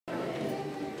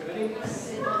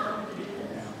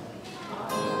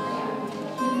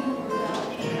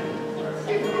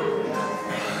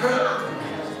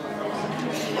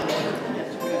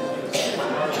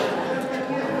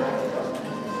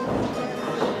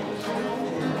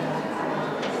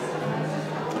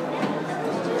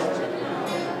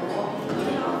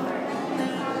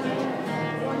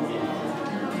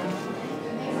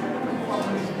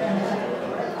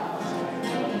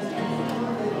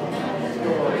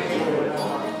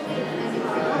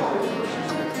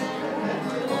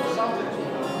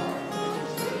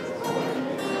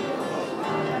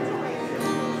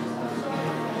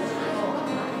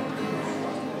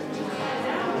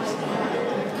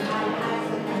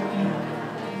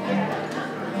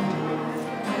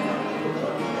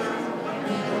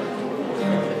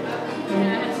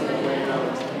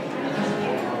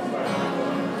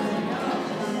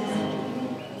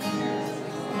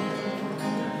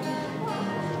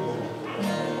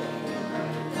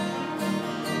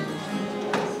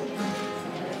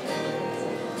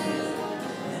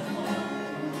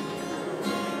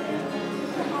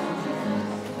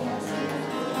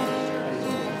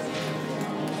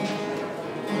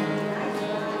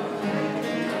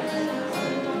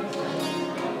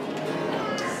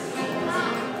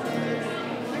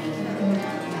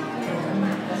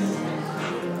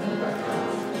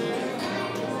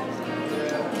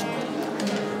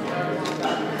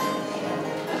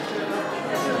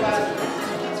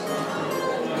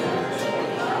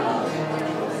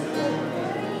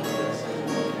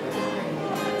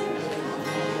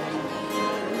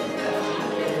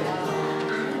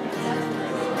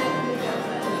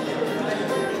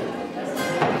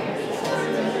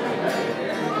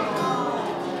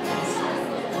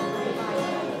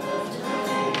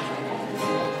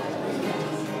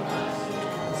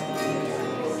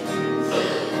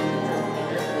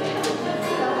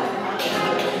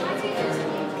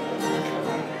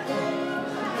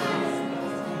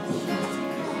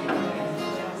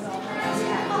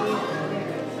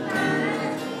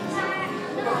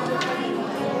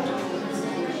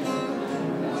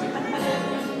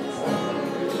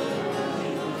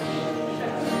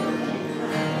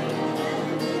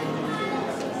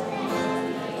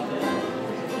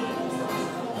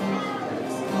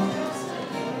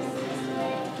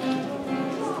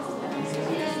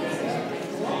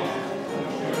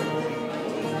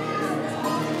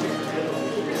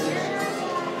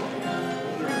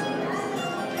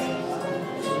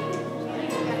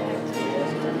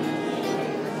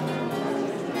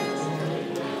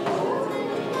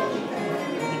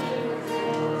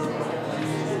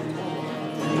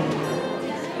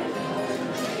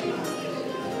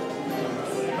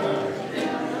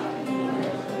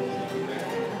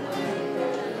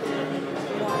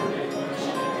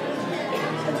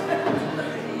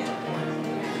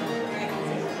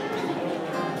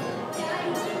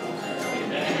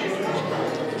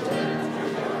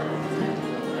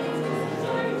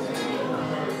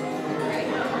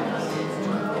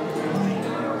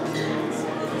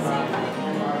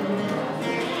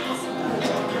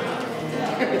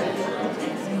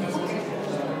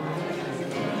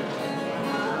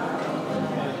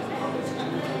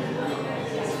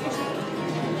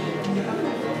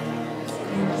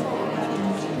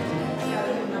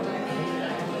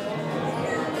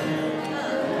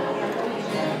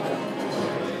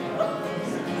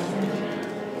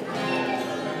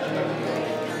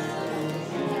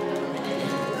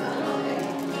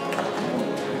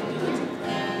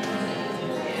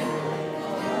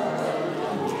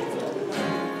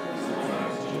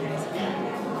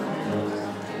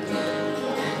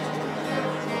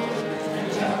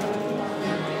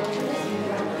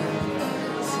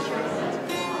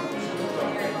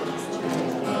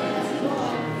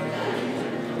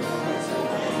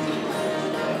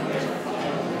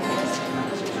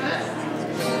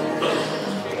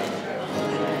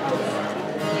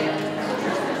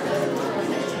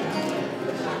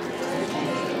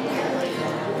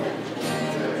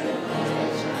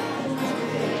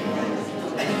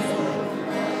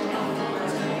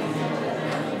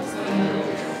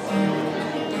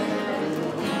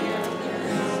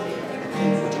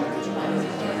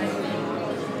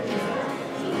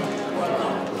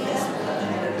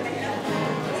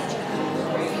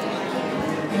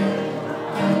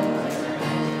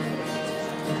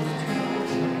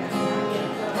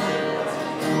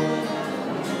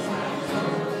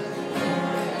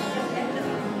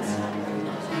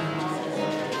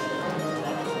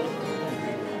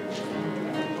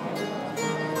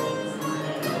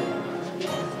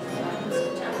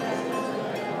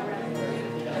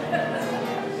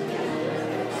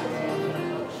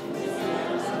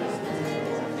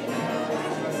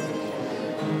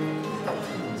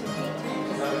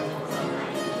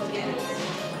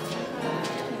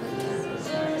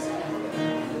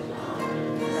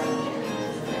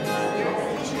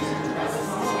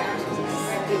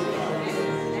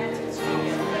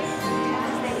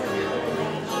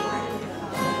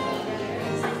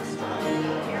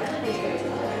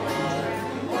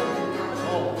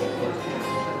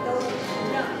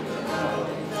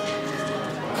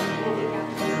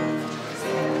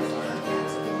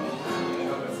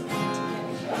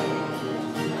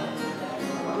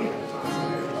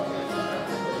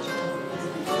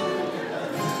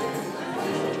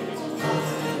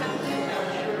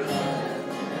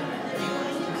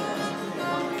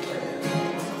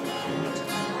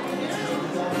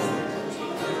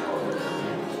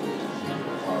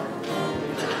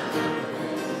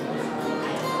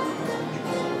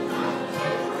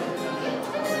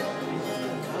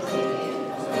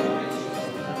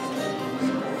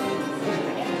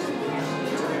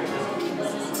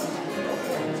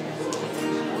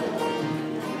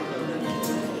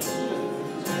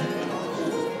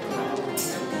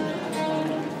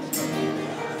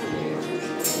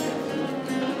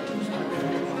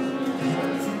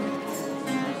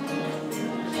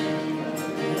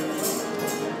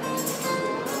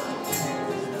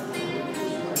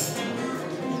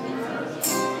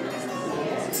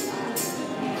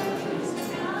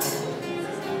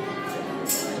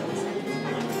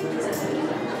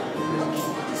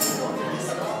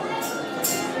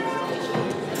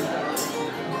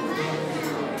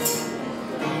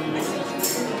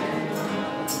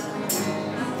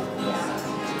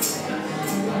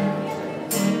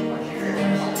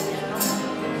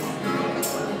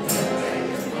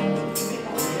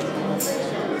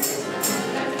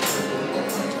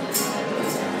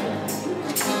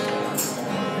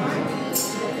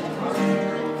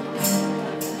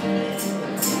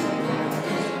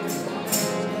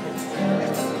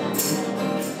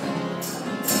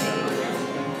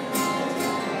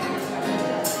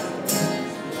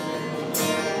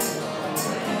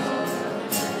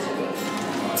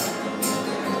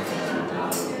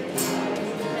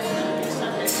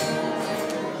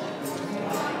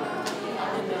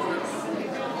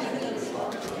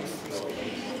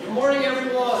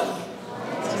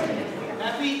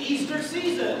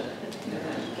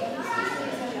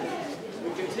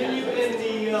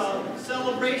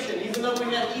celebration. Even though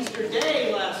we had Easter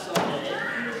Day last Sunday,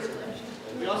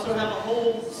 we also have a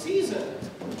whole season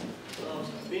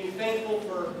of being thankful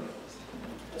for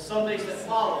the Sundays that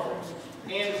follow.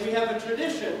 And we have a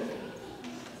tradition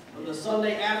on the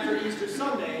Sunday after Easter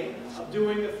Sunday of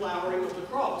doing the flowering of the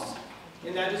cross.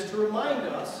 And that is to remind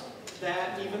us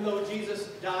that even though Jesus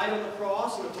died on the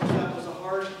cross, and of course that was a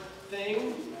hard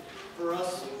thing for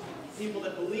us people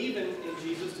that believe in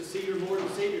Jesus to see your Lord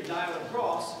and Savior die on the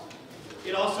cross,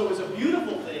 it also is a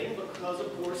beautiful thing because,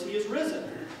 of course, He is risen.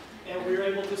 And we are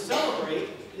able to celebrate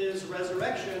His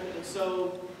resurrection. And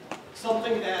so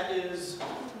something that is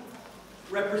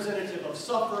representative of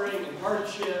suffering and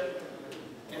hardship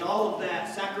and all of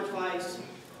that sacrifice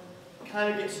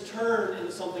kind of gets turned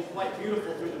into something quite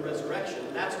beautiful through the resurrection.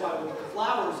 And that's why we put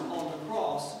flowers on the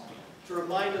cross to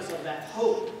remind us of that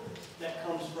hope that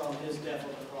comes from His death on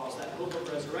the cross, that hope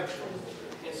of resurrection.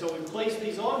 And so we place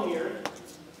these on here,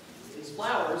 these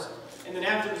flowers, and then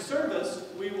after the service,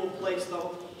 we will place the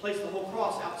whole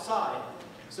cross outside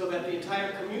so that the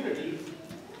entire community,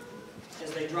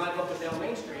 as they drive up and down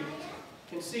Main Street,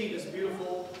 can see this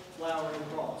beautiful flowering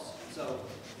cross. So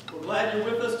we're glad you're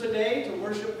with us today to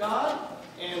worship God,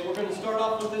 and we're going to start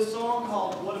off with this song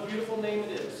called What a Beautiful Name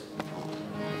It Is.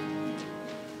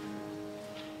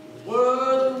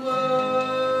 Were the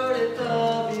Word at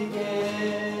the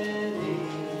beginning,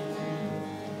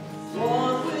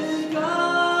 one with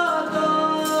God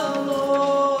the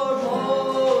Lord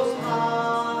Most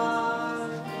High.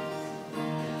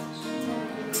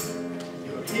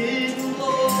 Your hidden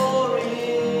glory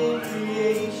in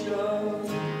creation,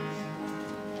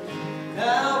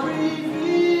 now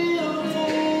revealed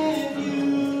in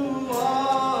you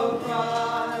are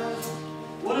Christ.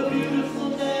 What a beautiful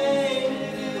name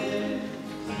it is.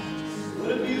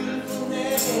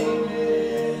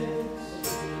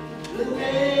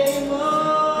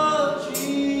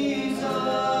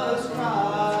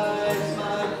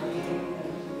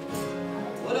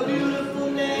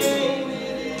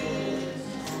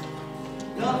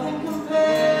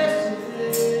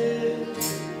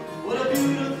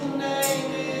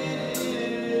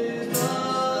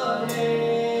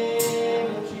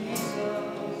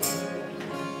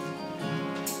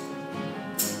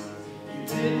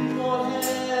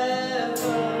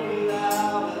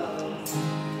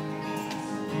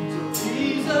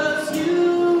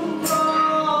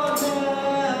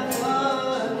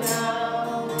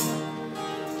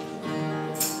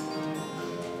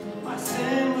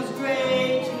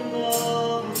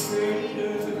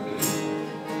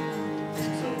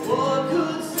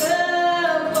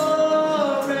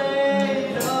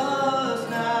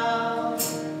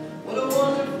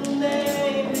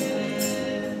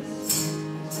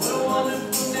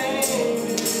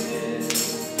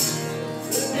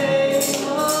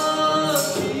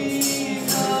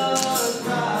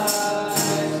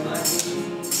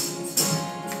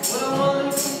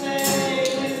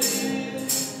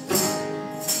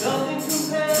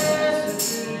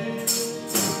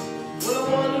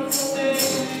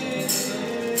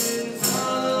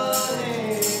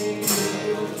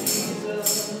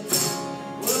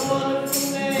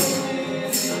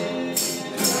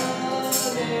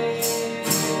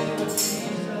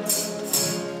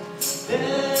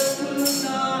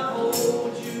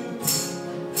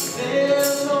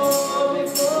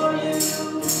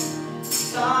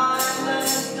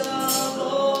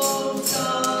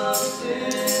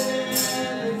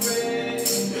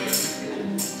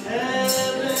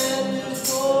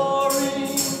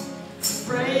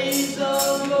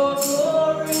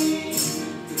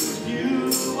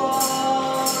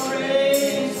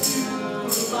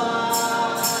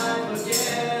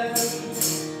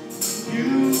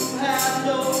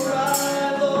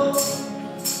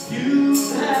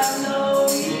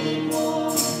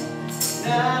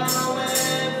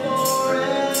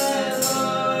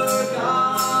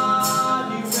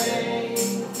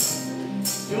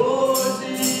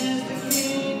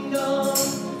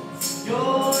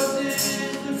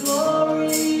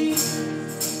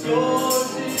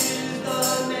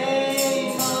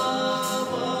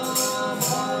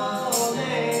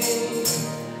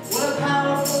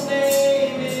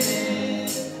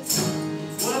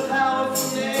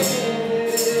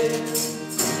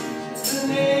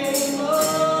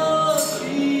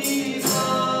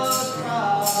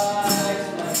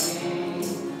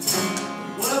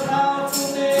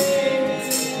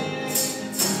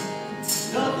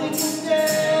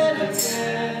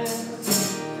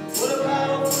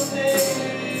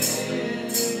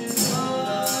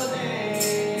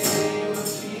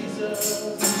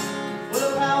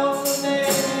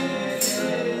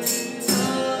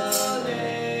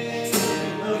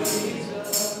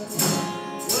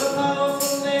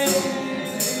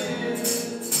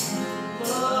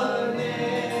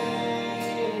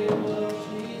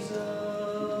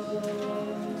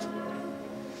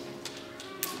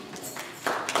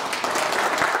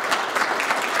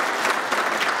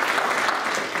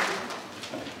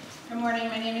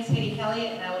 Kelly,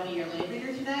 and I will be your lay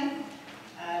reader today.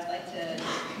 I'd like to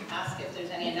ask if there's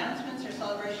any announcements or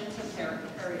celebrations of prayer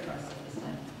requests at this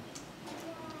time.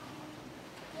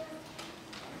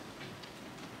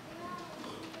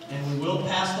 And we will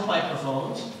pass the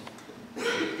microphones.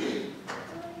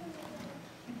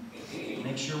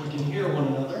 Make sure we can hear one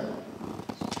another.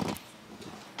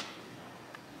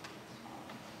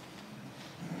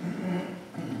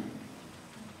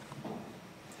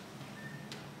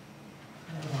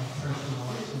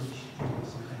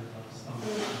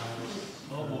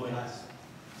 Oh boy. Last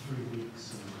 3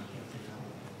 weeks, and I can't figure out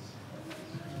what it is.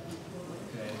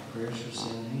 Okay, prayers for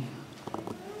Cindy.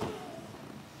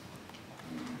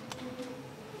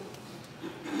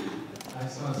 I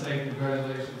just want to say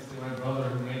congratulations to my brother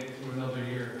who made it through another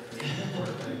year.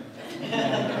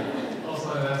 Also,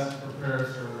 I'd ask for prayers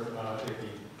for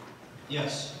Vicky.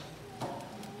 Yes.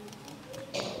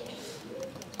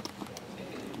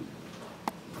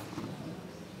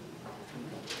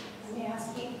 I'm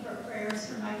asking for prayers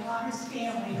for my daughter's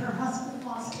family. Her husband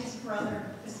lost his brother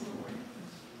this morning.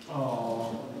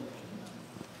 Oh.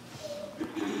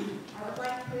 I would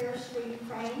like prayers for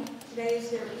Ukraine. Today is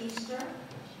their Easter.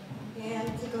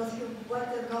 And to go through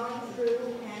what they're going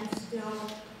through and still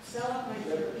celebrate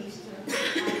their Easter, I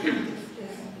think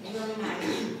is really nice.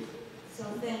 So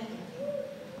thank you.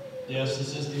 Yes,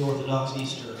 this is the Orthodox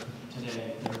Easter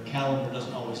today. Their calendar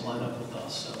doesn't always line up with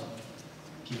us, so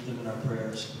keep them in our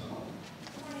prayers.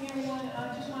 Good morning, everyone.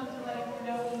 I just wanted to let everyone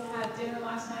know we had dinner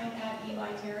last night at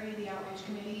Eli Terry. The outreach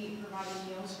committee provided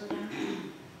meals for them.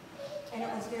 And it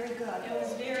was very good. It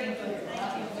was very good.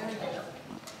 Thank you. Very good.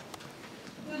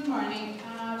 Good morning.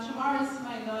 Tomorrow is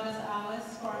my daughter's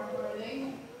Alice for her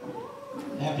birthday.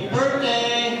 Happy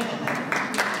birthday!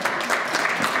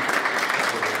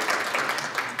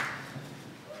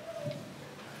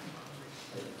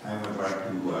 I would like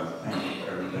to thank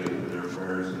everybody for their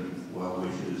prayers and well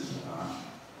wishes.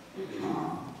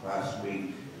 Last week,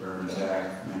 Reverend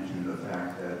Zach mentioned the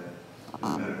fact that the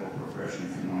medical profession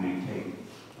can only take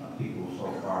people so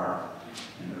far,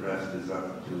 and the rest is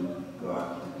up to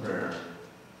God in prayer.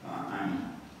 I'm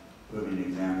a living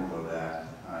example of that.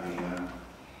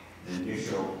 The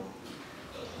initial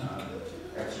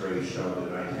x-rays showed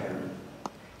that I had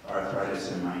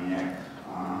arthritis in my neck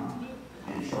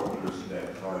and shoulders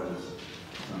that causes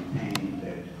some pain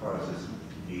that causes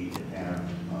me to have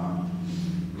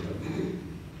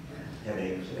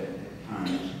headaches at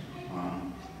times.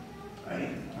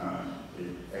 The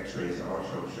x-rays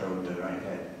also showed that I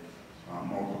had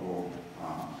multiple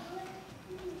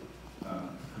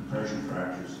compression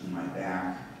fractures in my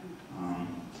back,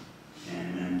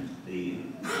 and then the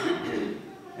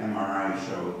MRI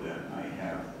showed that I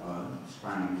have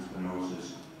spinal stenosis,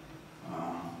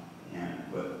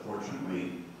 but fortunately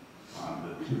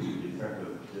the two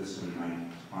defective discs in my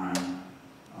spine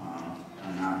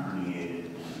are not herniated,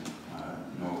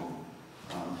 and no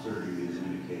surgery is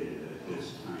indicated at this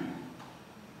time.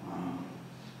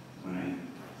 When I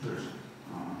first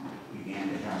began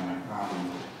to have my problem,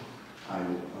 I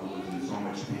was in so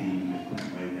much pain, I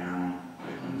couldn't lay down,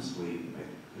 I couldn't sleep, I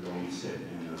could only sit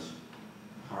in this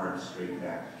hard, straight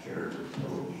back chair with a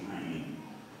pillow behind me.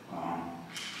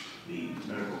 The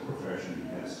medical profession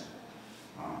has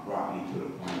brought me to the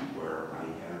point where I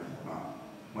have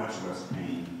much less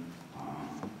pain.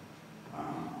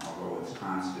 Although it's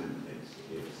constant,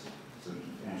 it's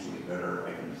substantially better. I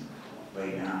can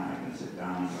lay down, I can sit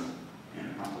down in a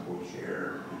comfortable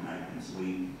chair, and I can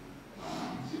sleep.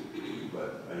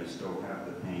 But I still have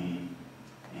the pain,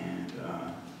 and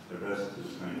the rest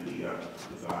is going to be up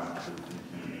to God to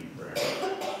continue in prayer.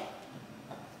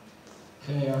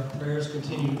 Okay, our prayers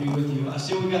continue to be with you. I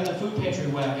see we got the food pantry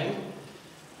wagon.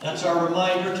 That's our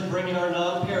reminder to bring in our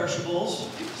non-perishables,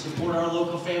 support our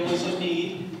local families in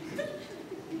need.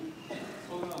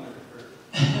 Hold on there,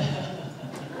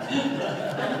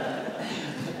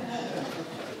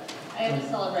 I have a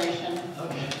celebration.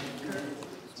 Okay.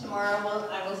 Tomorrow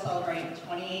I will celebrate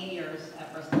 28 years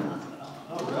at Bristol Hospital.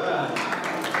 All right.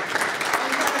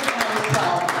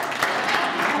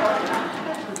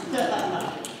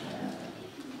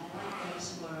 Thanks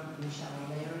for Michelle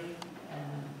Larry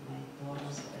and my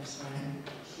daughter's best friend.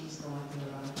 She's going through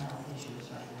a lot of health issues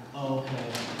right now. Okay.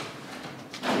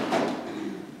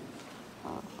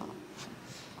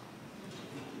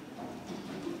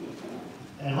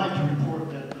 And I'd like to report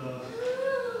that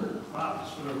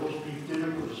profits for the roast beef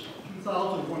dinner was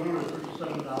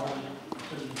 $2,137.72.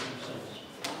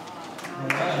 All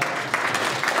right.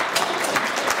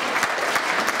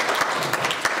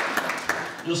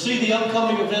 You'll see the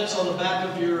upcoming events on the back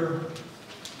of your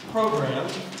program.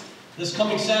 This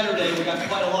coming Saturday, we got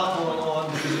quite a lot going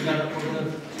on because we're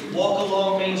going to walk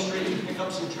along Main Street and pick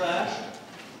up some trash.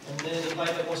 And then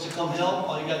anybody that wants to come help,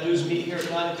 all you got to do is meet here at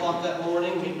 9 o'clock that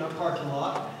morning, meet in our parking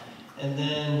lot. And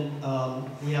then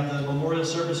we have the memorial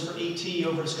service for E.T.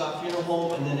 over at Scott Funeral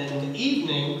Home. And then in the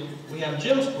evening, we have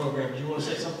Jim's program. Do you want to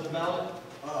say something about it?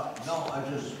 No, I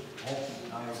just hope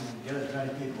I can get as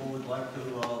many people who would like to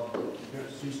get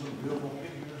to see some beautiful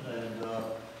pictures and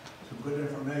some good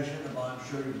information about I'm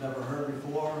sure you've never heard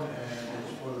before, and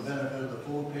it's for the benefit of the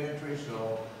food pantry.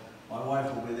 So my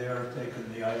wife will be there taking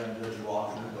the items as you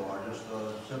walk in the door. Just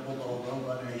a simple little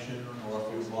donation or a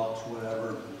few bucks,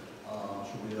 whatever.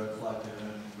 She'll be there collecting,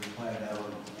 and we plan to have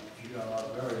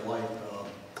a very light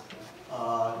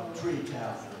treat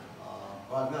after.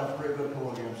 But I've got a pretty good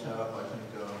program set up. I think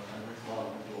a lot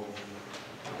of people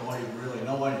don't even really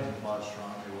know anything about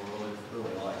astronomy. We'll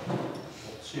really like it.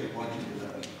 We'll see it once you do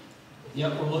that.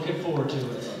 Yep, we're looking forward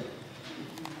to it.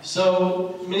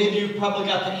 So many of you probably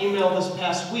got the email this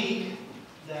past week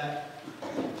that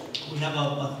we have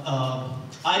a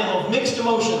item of mixed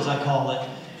emotions, I call it.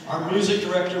 Our music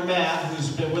director, Matt, who's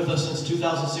been with us since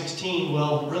 2016,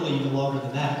 well, really even longer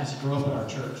than that because he grew up in our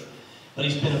church. But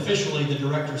he's been officially the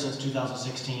director since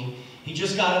 2016. He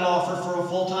just got an offer for a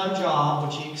full-time job,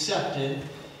 which he accepted,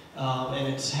 and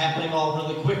it's happening all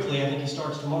really quickly. I think he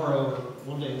starts tomorrow or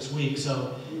one day this week.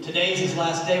 So today's his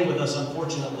last day with us,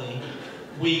 unfortunately.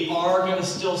 We are going to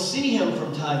still see him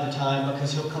from time to time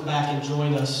because he'll come back and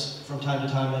join us from time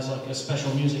to time as like a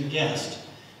special music guest.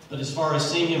 But as far as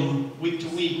seeing him week to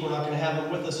week, we're not going to have him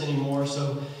with us anymore.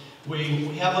 So we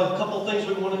have a couple things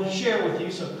we wanted to share with you,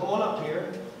 so come on up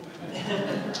here.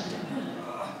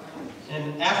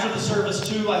 And after the service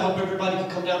too, I hope everybody can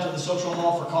come down to the social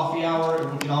hall for coffee hour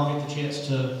and we can all get the chance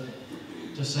to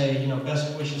say, you know,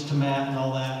 best wishes to Matt and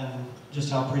all that, and just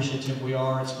how appreciative we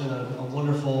are. It's been a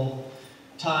wonderful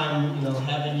time, you know,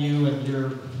 having you and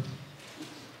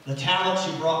the talents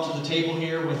you brought to the table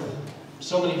here with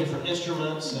so many different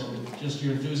instruments and just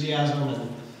your enthusiasm. And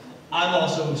I'm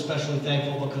also especially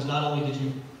thankful because not only did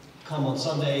you come on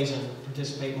Sundays and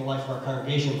participate in the life of our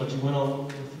congregation, but you went on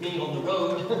with me on the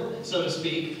road, so to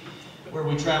speak, where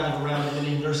we traveled around to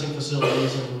many nursing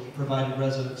facilities and provided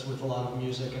residents with a lot of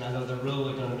music, and I know they're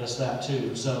really going to miss that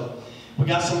too. So we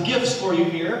got some gifts for you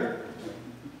here.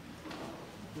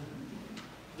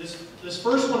 This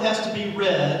first one has to be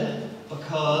read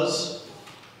because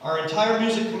our entire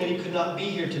music committee could not be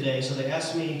here today, so they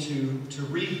asked me to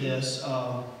read this,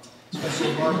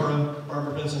 especially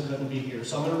Barbara Benson couldn't be here.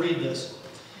 So I'm going to read this.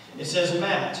 It says,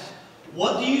 Matt,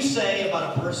 what do you say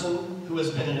about a person who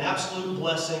has been an absolute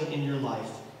blessing in your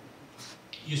life?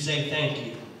 You say thank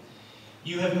you.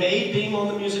 You have made being on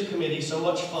the music committee so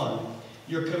much fun.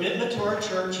 Your commitment to our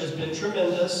church has been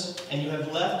tremendous, and you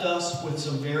have left us with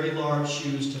some very large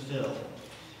shoes to fill.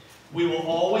 We will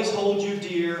always hold you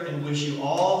dear and wish you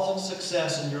all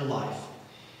success in your life.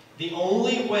 The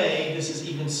only way this is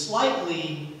even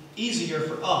slightly easier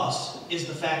for us is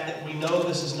the fact that we know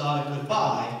this is not a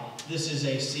goodbye, this is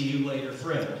a see you later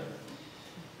friend.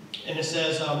 And it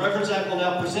says, Reverend Zach will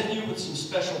now present you with some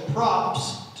special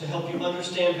props to help you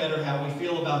understand better how we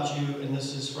feel about you, and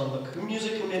this is from the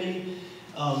music committee.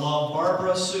 Love,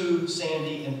 Barbara, Sue,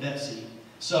 Sandy, and Betsy.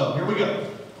 So, here we go.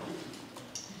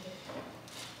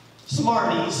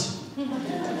 Smarties.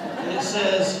 And it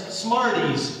says,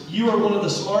 Smarties, you are one of the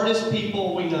smartest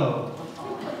people we know.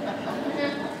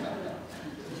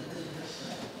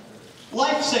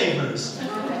 Lifesavers.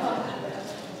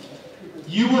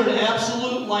 You were an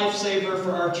absolute lifesaver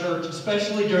for our church,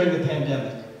 especially during the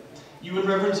pandemic. You and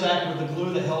Reverend Zach were the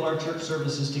glue that held our church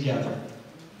services together.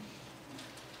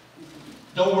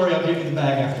 Don't worry, I'll give you the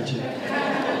bag after too.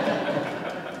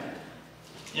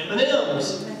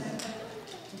 M&M's.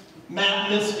 Matt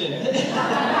Miskin.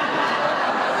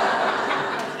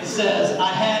 It says,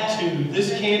 I had to.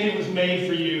 This candy was made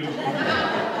for you.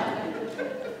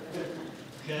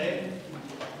 Okay.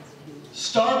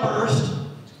 Starburst,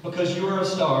 because you are a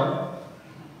star.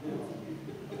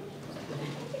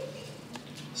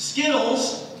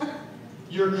 Skittles,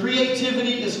 your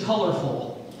creativity is colorful.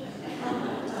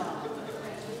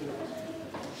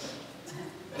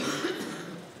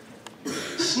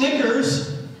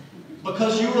 Snickers,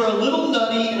 because you were a little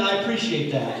nutty and I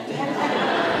appreciate that.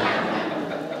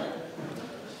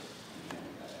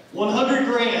 100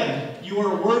 grand, you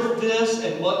are worth this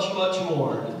and much, much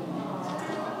more.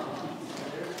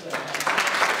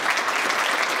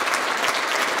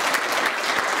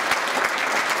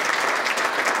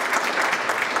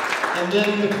 And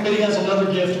then the committee has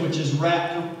another gift, which is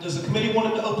wrapped. Does the committee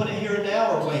want to open it here and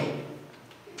now, or wait?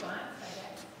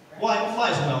 Why?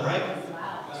 Might as well, right?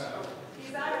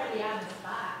 already on the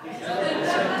spot. I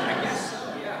guess so,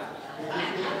 yeah.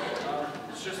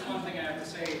 It's just one thing I have to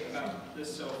say about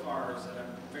this so far is that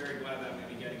I'm very glad that I'm going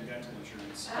to be getting dental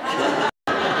insurance. I'm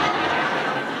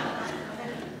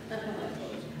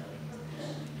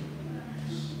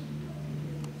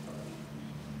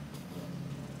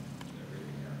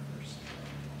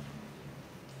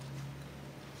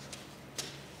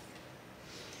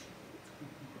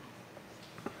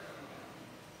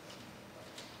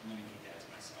going to keep that to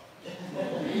myself.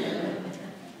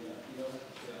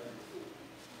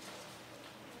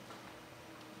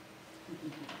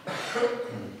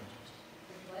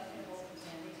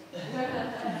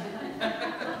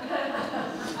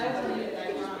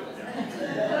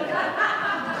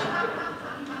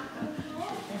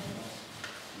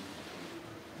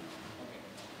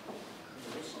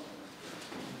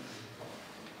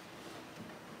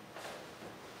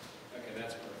 Okay,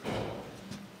 that's perfect.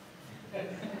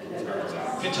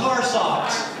 Guitar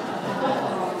socks.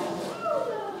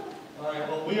 All right,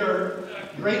 well, we are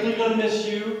greatly going to miss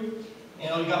you.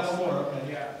 And you got one more,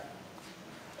 okay. Yeah.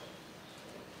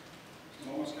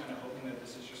 I'm almost kind of hoping that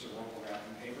this is just a roll of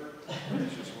wrapping paper.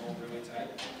 It's just rolled really tight.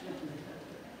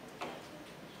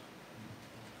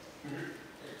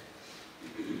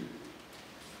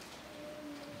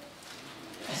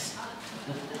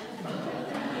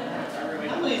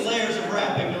 How many layers of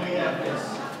wrapping do we have this?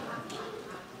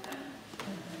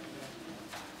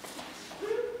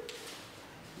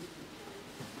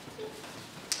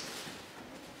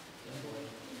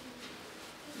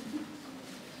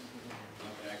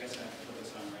 Okay, I guess I have to put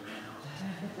this on right now.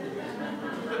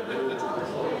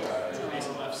 Bass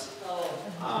clefs.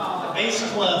 The bass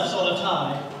clefs on a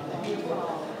tie.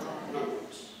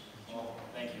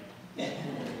 Thank you.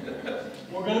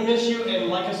 We're going to miss you, and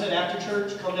like I said, after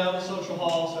church, come down to Social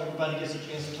Hall so everybody gets a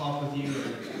chance to talk with you.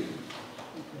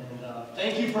 And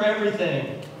thank you for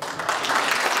everything.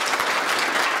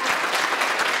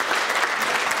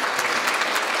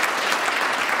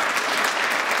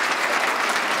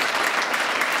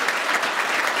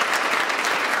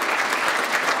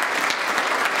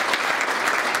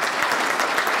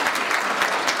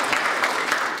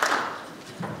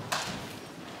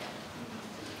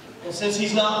 And since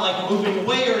he's not like moving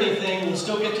away or anything, we'll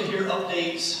still get to hear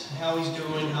updates, how he's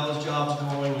doing, how his job's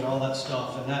going, and all that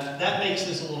stuff. And that makes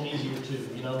this a little easier too.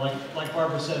 You know, like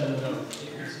Barbara said in the note,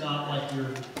 it's not like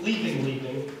you're leaving,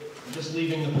 you're just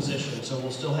leaving the position. So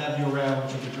we'll still have you around,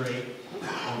 which will be great.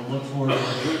 And we'll look forward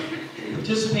to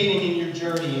participating in your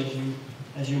journey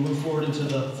as you move forward into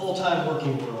the full-time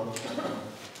working world.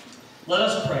 Let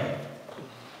us pray.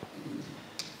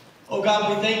 Oh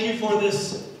God, we thank you for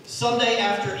this Sunday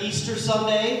after Easter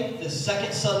Sunday, the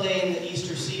second Sunday in the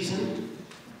Easter season,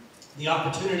 the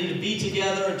opportunity to be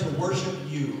together and to worship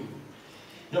you.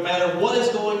 No matter what is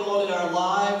going on in our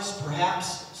lives,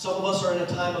 perhaps some of us are in a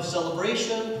time of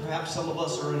celebration, perhaps some of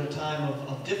us are in a time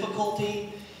of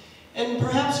difficulty, and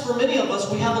perhaps for many of us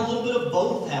we have a little bit of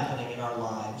both happening in our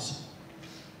lives.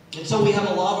 And so we have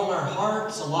a lot on our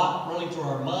hearts, a lot running through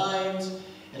our minds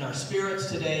and our spirits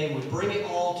today. We bring it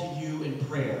all to you in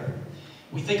prayer.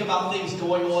 We think about things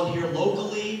going on here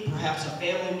locally, perhaps a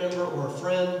family member or a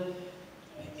friend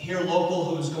here local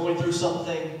who's going through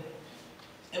something.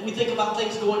 And we think about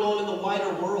things going on in the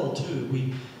wider world too.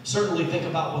 We certainly think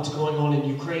about what's going on in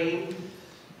Ukraine.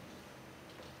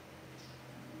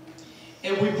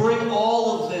 And we bring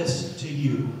all of this to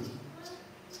you.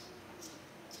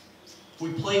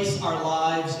 We place our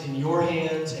lives in your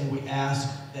hands and we ask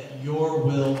that your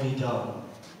will be done.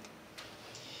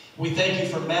 We thank you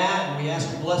for Matt, and we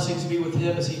ask your blessings to be with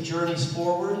him as he journeys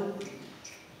forward.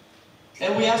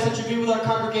 And we ask that you be with our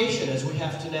congregation as we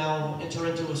have to now enter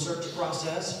into a search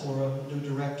process for a new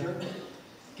director.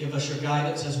 Give us your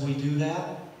guidance as we do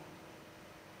that.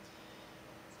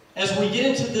 As we get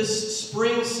into this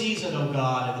spring season, oh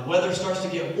God, and the weather starts to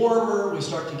get warmer, we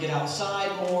start to get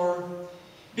outside more,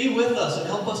 be with us and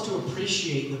help us to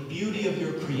appreciate the beauty of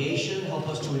your creation. Help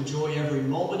us to enjoy every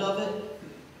moment of it.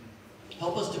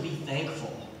 Help us to be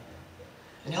thankful.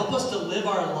 And help us to live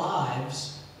our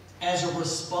lives as a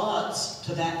response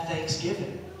to that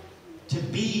thanksgiving. To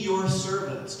be your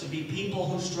servants, to be people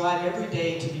who strive every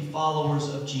day to be followers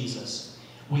of Jesus.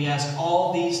 We ask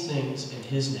all these things in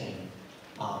his name.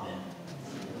 Amen.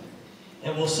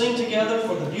 And we'll sing together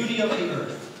for the beauty of the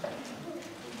earth.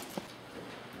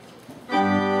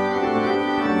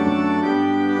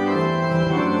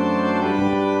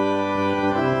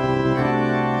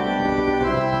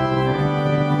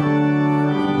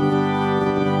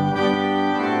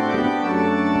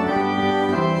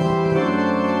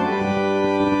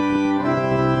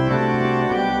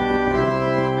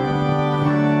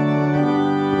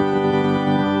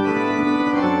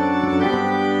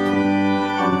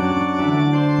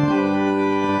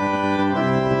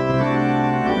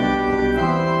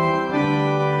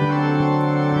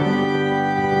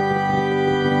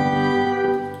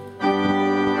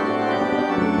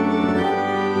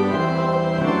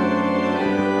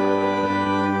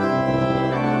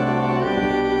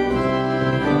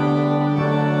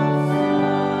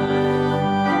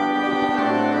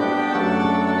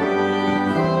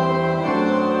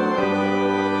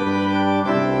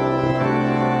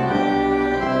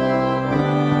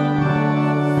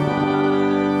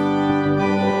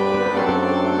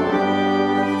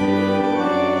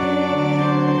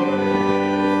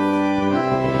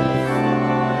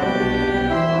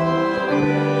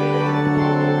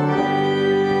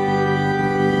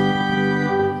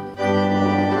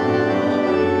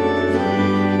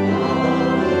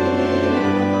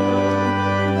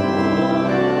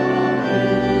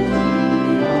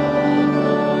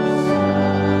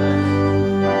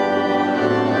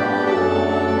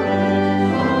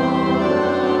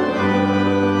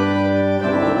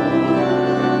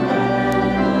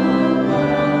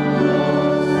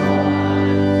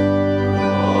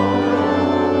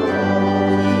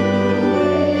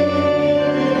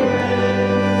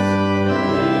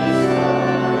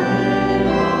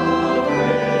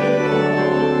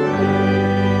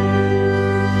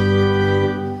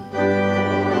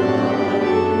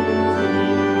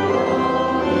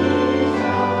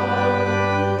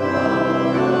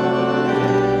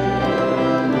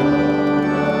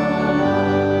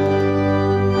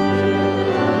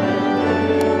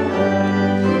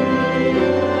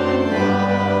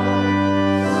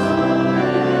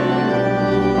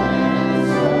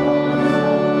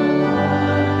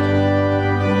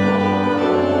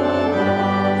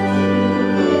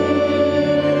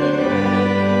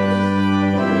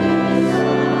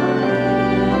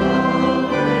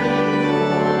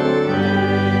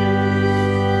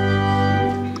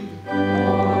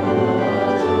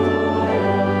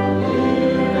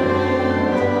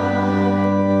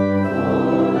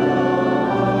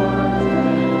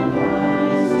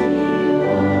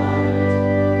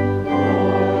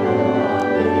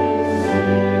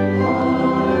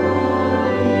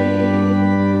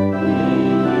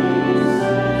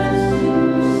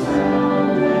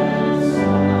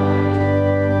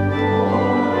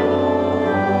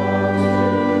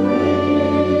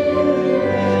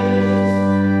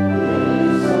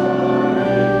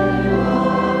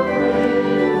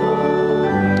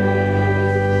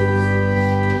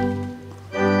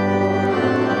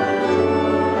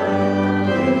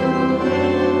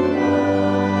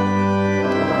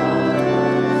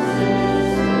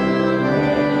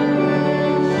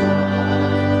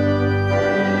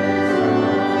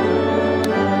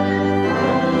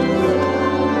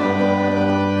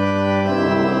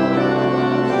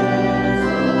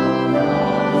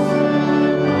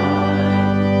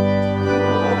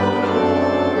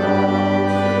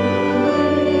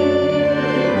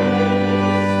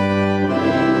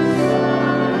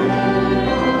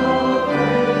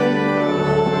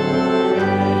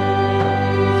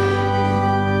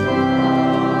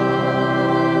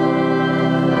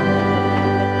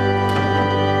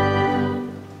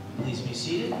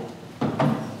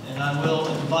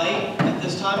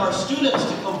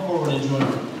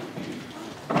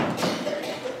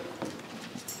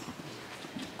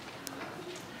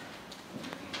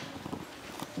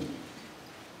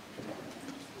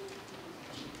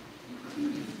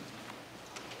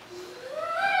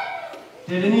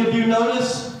 Did any of you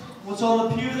notice what's on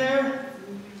the pew there?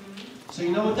 So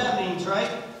you know what that means, right?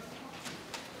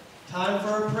 Time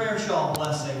for a prayer shawl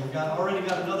blessing. We've already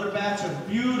got another batch of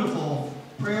beautiful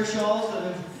prayer shawls that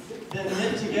have been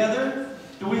knit together.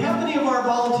 Do we have any of our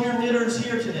volunteer knitters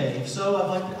here today? If so,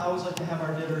 I always like to have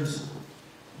our knitters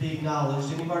be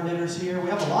acknowledged. Any of our knitters here? We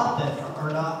have a lot that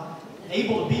are not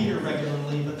able to be here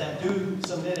regularly, but that do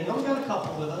some knitting. Oh, we got a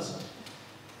couple with us.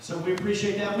 So we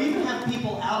appreciate that. We even have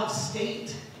people out of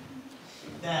state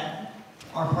that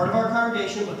are part of our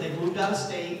congregation, but they've moved out of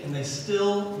state, and they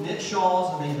still knit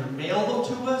shawls, and they either mail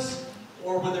them to us,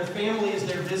 or when their family is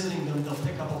there visiting them, they'll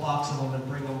pick up a box of them and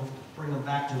bring them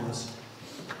back to us.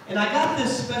 And I got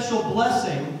this special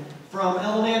blessing from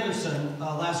Ellen Anderson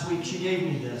last week. She gave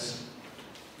me this.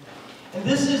 And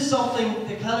this is something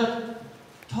that kind of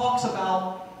talks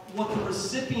about what the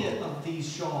recipient of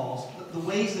these shawls, the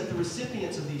ways that the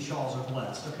recipients of these shawls are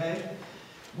blessed, okay?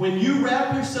 When you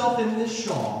wrap yourself in this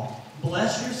shawl,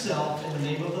 bless yourself in the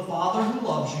name of the Father who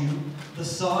loves you, the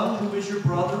Son who is your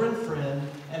brother and friend,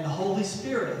 and the Holy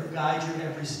Spirit who guides your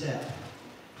every step.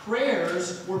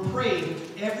 Prayers were prayed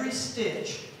with every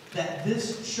stitch that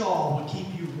this shawl would keep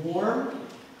you warm,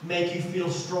 make you feel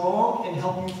strong, and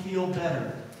help you feel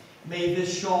better. May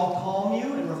this shawl calm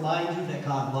you and remind you that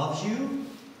God loves you,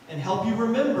 and help you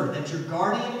remember that your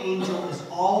guardian angel is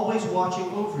always watching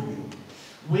over you.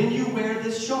 When you wear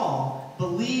this shawl,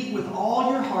 believe with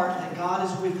all your heart that God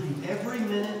is with you every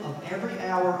minute of every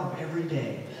hour of every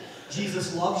day.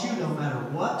 Jesus loves you no matter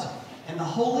what, and the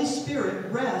Holy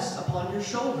Spirit rests upon your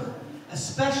shoulder,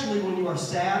 especially when you are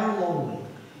sad or lonely.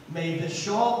 May this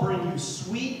shawl bring you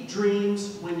sweet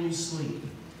dreams when you sleep.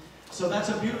 So that's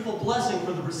a beautiful blessing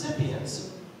for the recipients.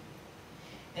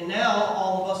 And now,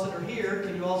 all of us that are here,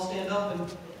 can you all stand up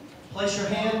and place your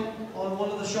hand on one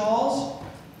of the shawls?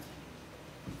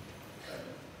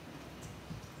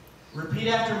 Repeat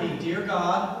after me. Dear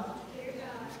God,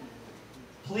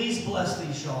 please bless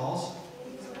these shawls.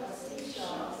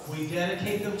 We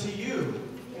dedicate them to you,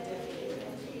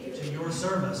 to your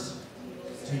service,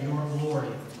 to your glory.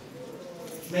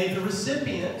 May the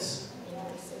recipients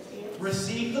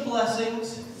receive the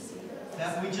blessings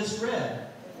that we just read.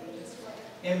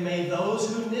 And may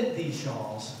those who knit these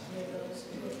shawls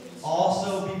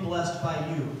also be blessed by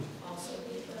you.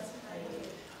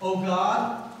 Oh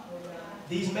God,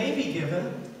 these may be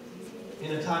given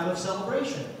in a time of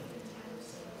celebration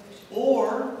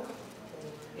or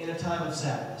in a time of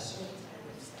sadness.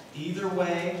 Either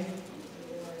way,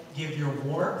 give your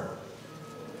warmth,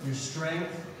 your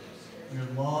strength, your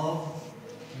love,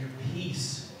 your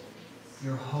peace,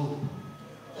 your hope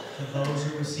to those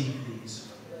who receive these.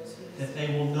 That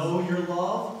they will know your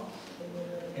love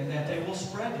and that they will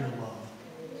spread your love.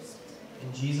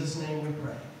 In Jesus' name we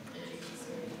pray.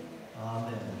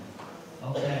 Amen.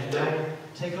 Okay, now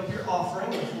take up your offering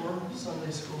before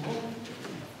Sunday school.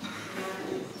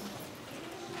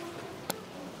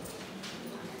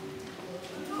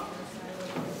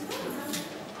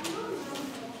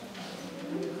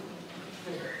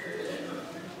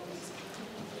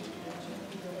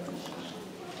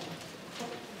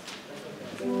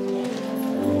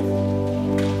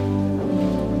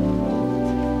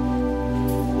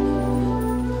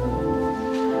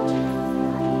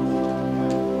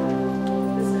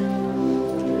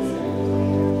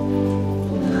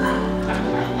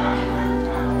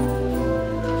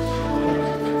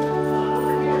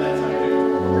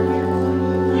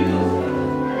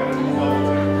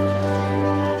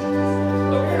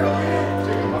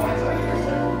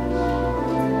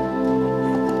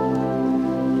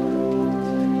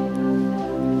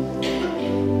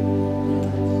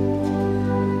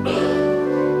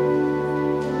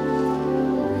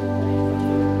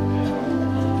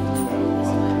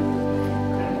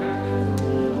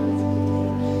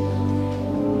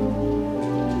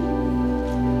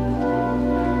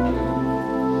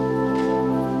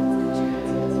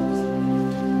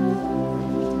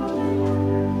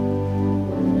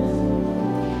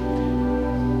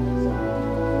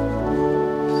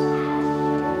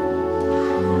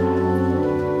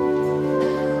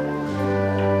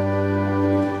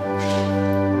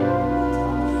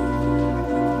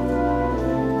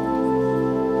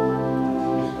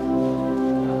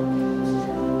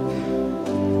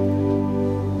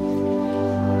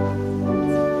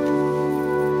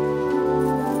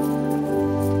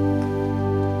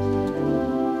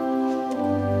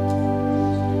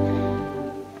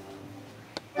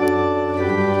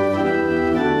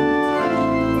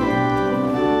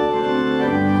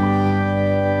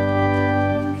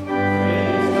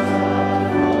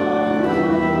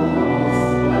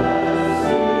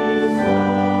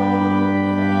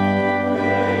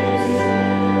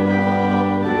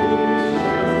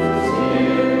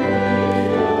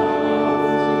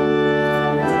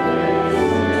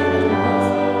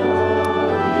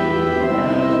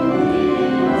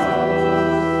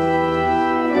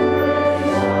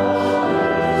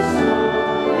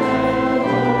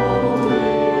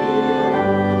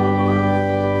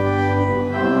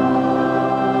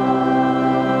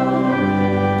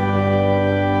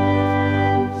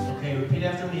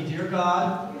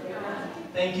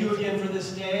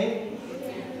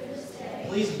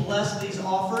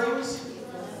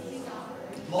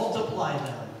 multiply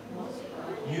them.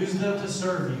 Use them to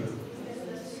serve you.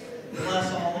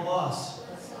 Bless all of us.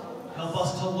 Help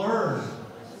us to learn.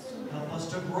 Help us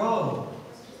to grow.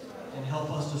 And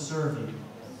help us to serve you.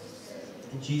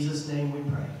 In Jesus' name we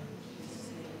pray.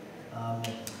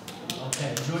 Amen. Okay,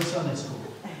 enjoy Sunday school.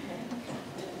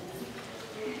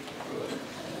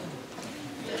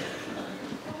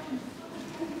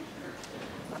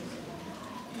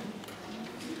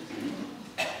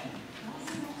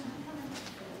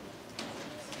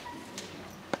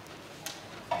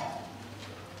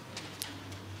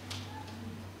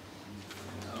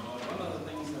 One of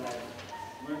the things that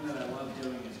I learned that I love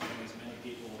doing is getting as many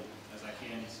people as I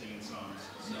can singing songs.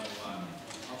 So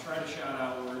I'll try to shout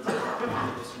out words at the end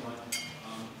of this one.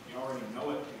 You already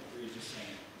know it, or you just sing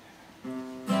it.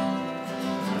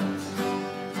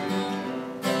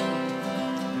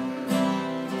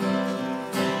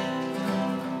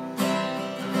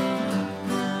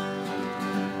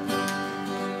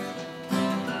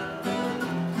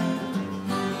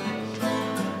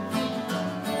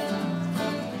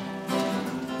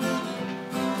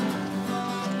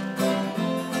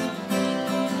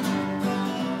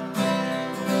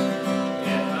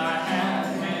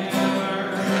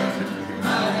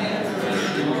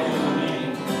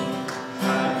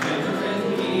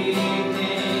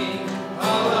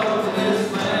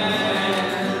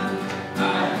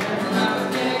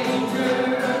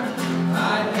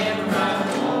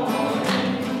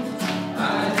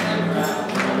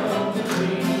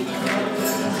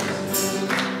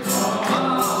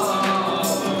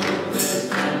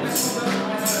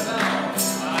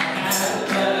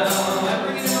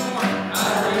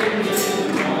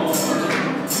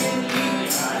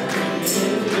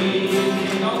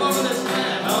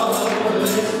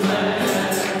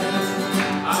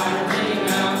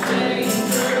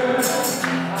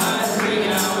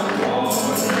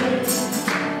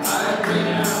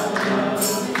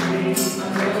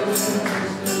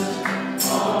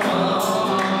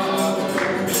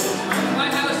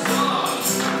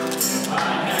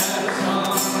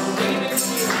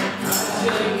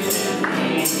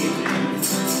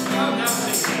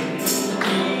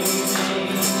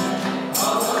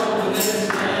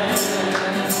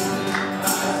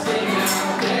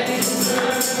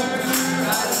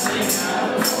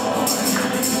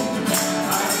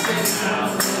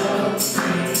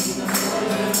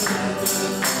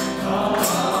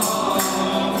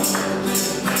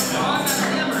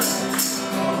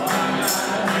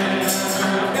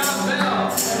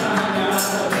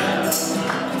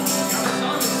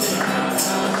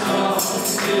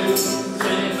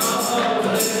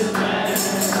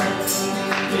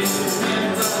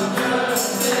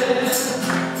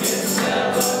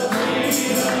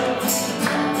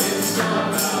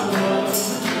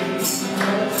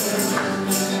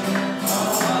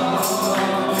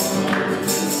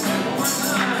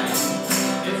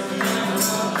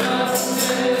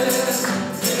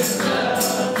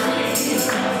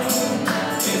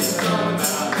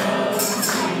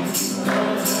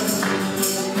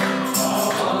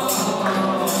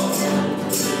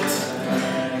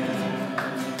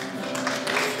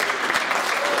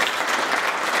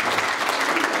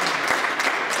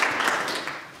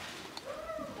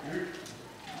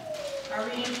 Our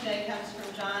reading today comes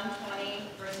from John 20,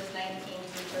 verses 19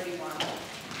 through 31.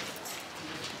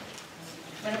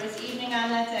 When it was evening on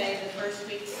that day, the first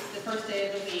day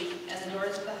of the week, and the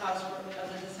doors of the house of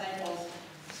the disciples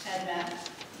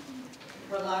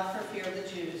were locked for fear of the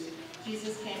Jews,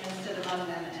 Jesus came and stood among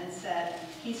them and said,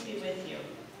 "Peace be with you."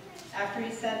 After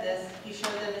he said this, he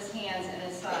showed them his hands and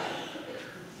his side.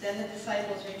 Then the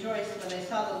disciples rejoiced when they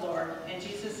saw the Lord, and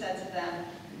Jesus said to them,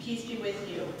 "Peace be with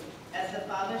you. As the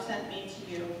Father sent me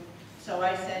to you, so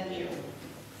I send you."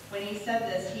 When he said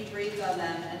this, he breathed on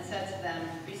them and said to them,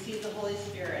 "Receive the Holy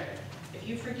Spirit. If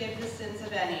you forgive the sins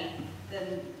of any,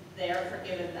 then they are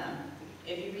forgiven them.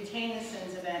 If you retain the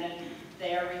sins of any,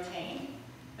 they are retained."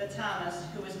 But Thomas,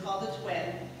 who was called the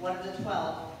twin, one of the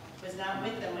 12, was not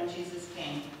with them when Jesus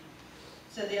came.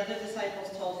 So the other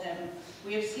disciples told him,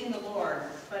 "We have seen the Lord."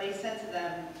 But he said to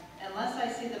them, "Unless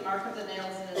I see the mark of the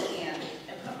nails in his hand,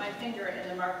 and put my finger in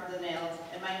the mark of the nails,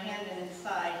 and my hand in his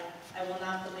side, I will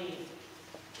not believe."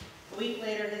 A week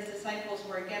later, his disciples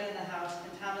were again in the house,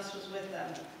 and Thomas was with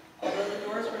them. Although the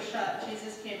doors were shut,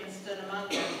 Jesus came and stood among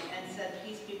them and said,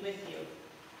 "Peace be with you."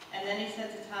 And then he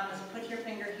said to Thomas, "Put your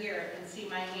finger here and see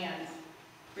my hands.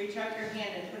 Reach out your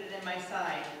hand and put it in my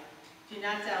side. Do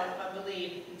not doubt, but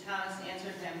believe." And Thomas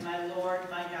answered him, "My Lord,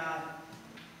 my God."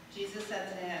 Jesus said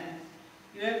to him,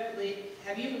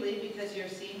 Have you believed because you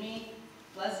have seen me?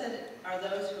 Blessed are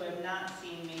those who have not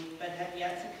seen me, but have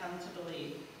yet to come to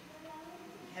believe.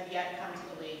 have yet come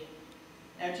to believe.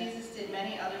 Now Jesus did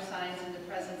many other signs in the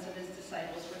presence of his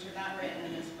disciples, which are not written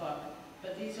in this book,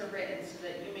 but these are written so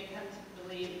that you may come to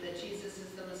believe that Jesus is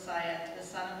the Messiah, the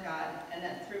Son of God, and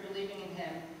that through believing in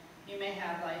him, you may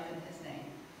have life in his name.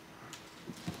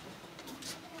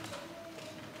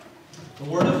 The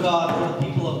word of God for the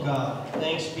people of God.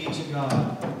 Thanks be to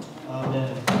God.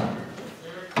 Amen.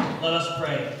 Let us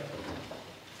pray.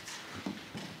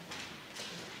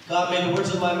 God, may the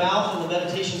words of my mouth and the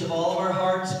meditations of all of our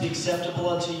hearts be acceptable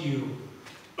unto you.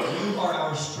 You are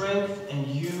our strength and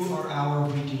you are our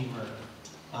Redeemer.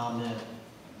 Amen.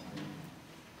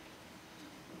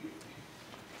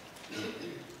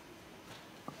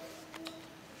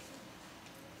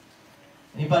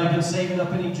 Anybody been saving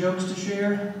up any jokes to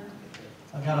share?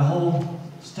 I got a whole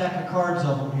stack of cards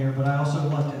of them here, but I also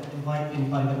would like to invite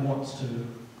anybody that wants to. You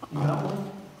got one?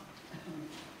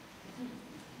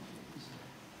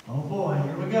 Oh boy,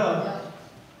 here we go.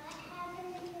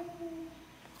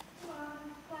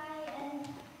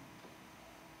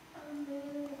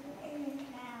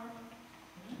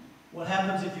 What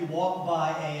happens if you walk by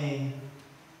I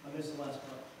missed the last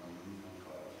part.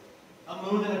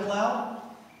 A moon in a cloud?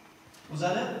 Was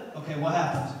that it? Okay, what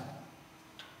happens?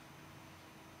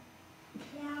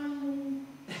 Cloud moon.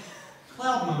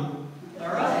 Cloud moon. All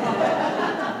right.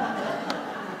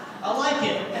 I like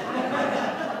it.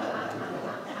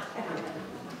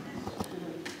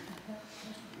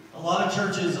 A lot of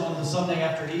churches on the Sunday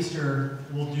after Easter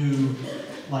will do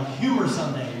like Humor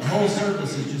Sunday. The whole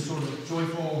service is just sort of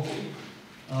joyful,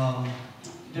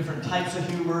 different types of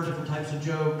humor, different types of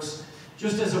jokes,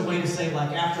 just as a way to say,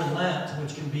 like, after Lent,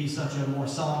 which can be such a more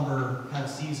somber kind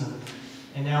of season,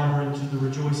 and now we're into the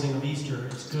rejoicing of Easter,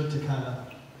 it's good to kind of,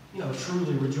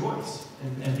 truly rejoice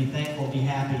and be thankful, be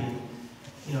happy,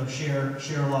 and, share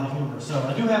a lot of humor. So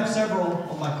I do have several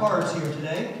of my cards here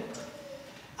today.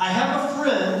 I have a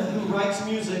friend who writes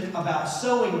music about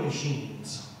sewing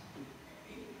machines.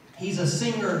 He's a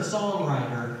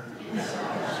singer-songwriter,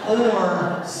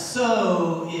 or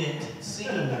so it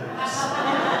seems.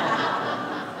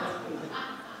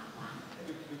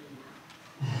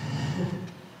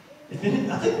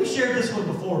 I think we shared this one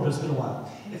before, but it's been a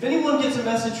while. If anyone gets a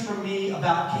message from me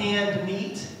about canned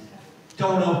meat,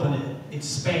 don't open it. It's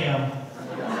spam.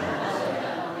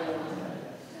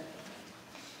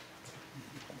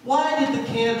 Why did the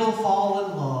candle fall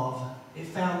in love? It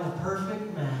found the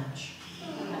perfect match.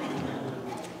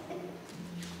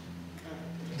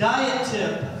 Diet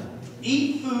tip: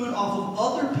 eat food off of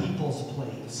other people's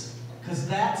plates, because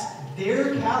that's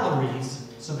their calories,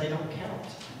 so they don't count.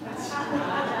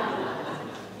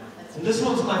 And this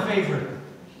one's my favorite.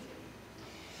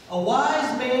 A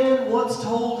wise man once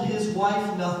told his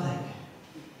wife nothing,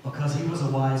 because he was a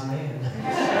wise man.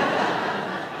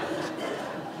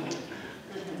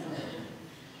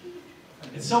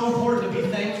 It's so important to be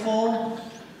thankful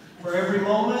for every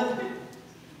moment,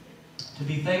 to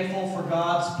be thankful for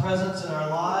God's presence in our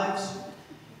lives.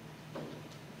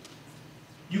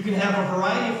 You can have a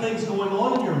variety of things going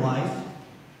on in your life.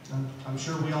 I'm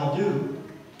sure we all do.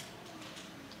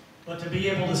 But to be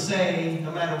able to say,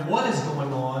 no matter what is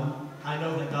going on, I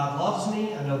know that God loves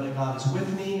me, I know that God is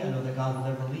with me, I know that God will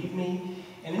never leave me.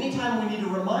 And anytime we need a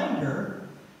reminder,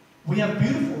 we have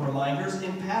beautiful reminders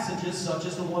in passages such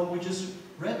as the one we just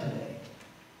read today.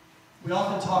 We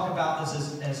often talk about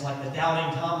this as like the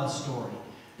Doubting Thomas story,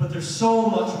 but there's so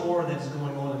much more that's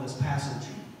going on in this passage.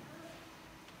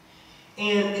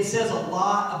 And it says a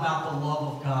lot about the love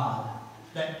of God.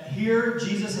 That here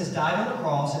Jesus has died on the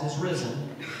cross and is risen.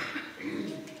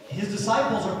 His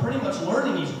disciples are pretty much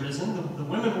learning he's risen. The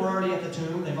women were already at the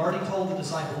tomb. They've already told the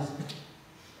disciples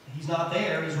he's not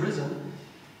there, he's risen.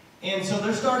 And so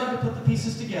they're starting to put the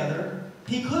pieces together.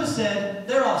 He could have said,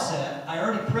 they're all set. I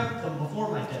already prepped them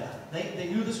before my death. They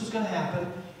knew this was going to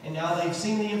happen, and now they've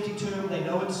seen the empty tomb. They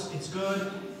know it's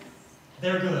good.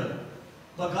 They're good.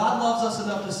 But God loves us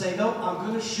enough to say, nope, I'm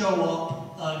going to show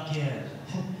up again.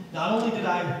 Not only did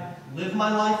I live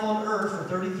my life on earth for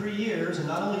 33 years, and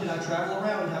not only did I travel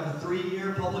around and have a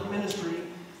 3-year public ministry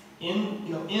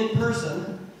in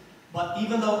person, but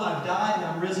even though I've died and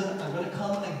I'm risen, I'm going to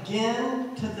come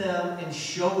again to them and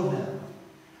show them.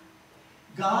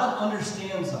 God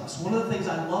understands us. One of the things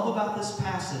I love about this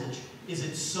passage is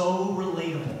it's so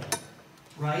relatable,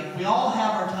 right? We all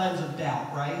have our times of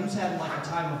doubt, right? Who's had like a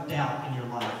time of doubt in your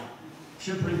life?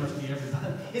 Should pretty much be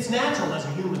everybody. It's natural as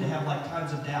a human to have like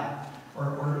times of doubt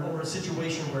or a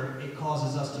situation where it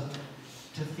causes us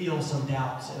to feel some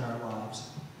doubts in our lives.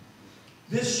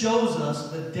 This shows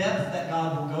us the depth that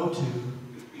God will go to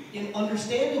in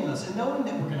understanding us and knowing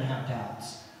that we're going to have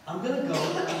doubts. I'm going to go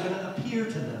and I'm going to appear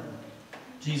to them.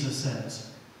 Jesus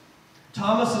says.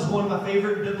 Thomas is one of my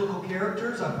favorite biblical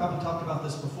characters. I've probably talked about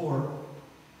this before.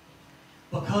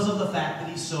 Because of the fact that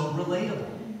he's so relatable.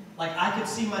 Like, I could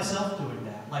see myself doing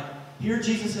that. Like, here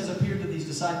Jesus has appeared to these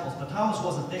disciples, but Thomas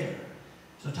wasn't there.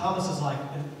 So Thomas is like,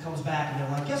 comes back, and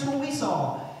they're like, guess what we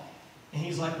saw? And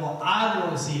he's like, well, I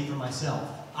want to see it for myself.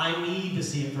 I need to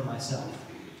see it for myself.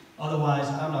 Otherwise,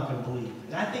 I'm not going to believe.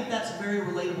 And I think that's a very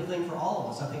relatable thing for all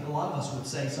of us. I think a lot of us would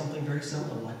say something very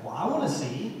similar, like, well, I want to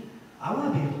see. I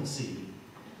want to be able to see.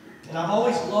 And I've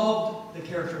always loved the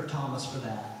character of Thomas for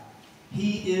that.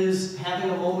 He is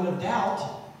having a moment of doubt.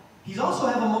 He's also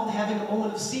having a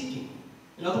moment of seeking.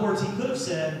 In other words, he could have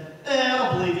said, I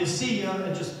don't believe you, see ya,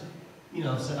 and just,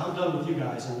 said, I'm done with you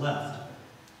guys, and left.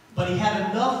 But he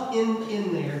had enough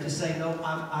in there to say, no,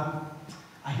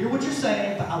 I hear what you're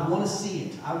saying, but I want to see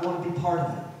it. I want to be part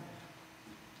of it.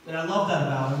 And I love that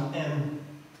about him. And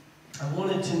I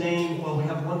wanted to name, well, we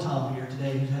have one Tom here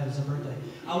today who had his birthday.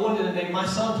 I wanted to name my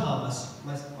son Thomas,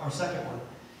 our second one.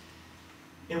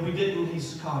 And we didn't,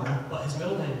 he's Connor, but his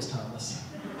middle name is Thomas.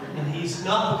 And he's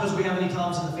not because we have any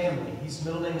Toms in the family. His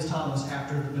middle name is Thomas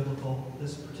after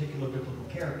this particular biblical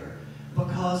character.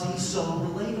 Because he's so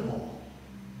relatable.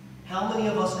 How many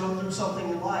of us go through something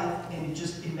in life and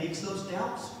it makes those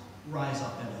doubts rise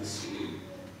up in us?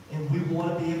 And we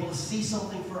want to be able to see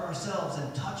something for ourselves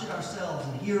and touch it ourselves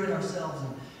and hear it ourselves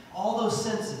and all those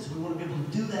senses. We want to be able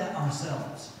to do that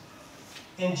ourselves.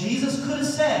 And Jesus could have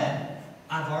said,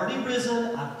 I've already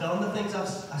risen, I've done the things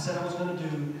I said I was going to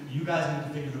do, you guys need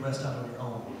to figure the rest out on your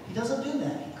own. He doesn't do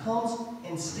that. He comes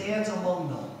and stands among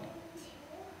them.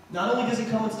 Not only does he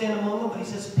come and stand among them, but he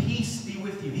says, peace be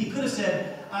with you. He could have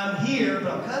said, I'm here,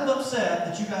 but I'm kind of upset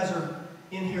that you guys are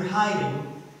in here hiding.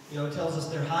 It tells us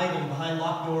they're hiding behind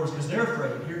locked doors because they're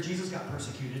afraid. Here Jesus got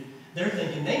persecuted. They're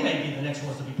thinking they may be the next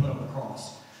ones to be put on the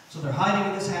cross. So they're hiding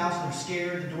in this house, they're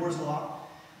scared, the door's locked.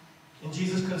 And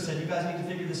Jesus could have said, you guys need to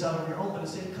figure this out on your own. But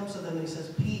instead he comes to them and he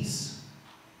says, peace.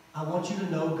 I want you to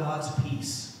know God's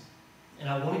peace. And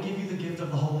I want to give you the gift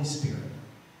of the Holy Spirit.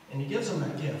 And he gives them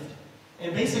that gift.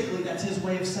 And basically that's his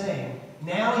way of saying,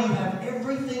 now you have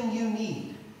everything you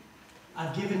need.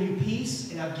 I've given you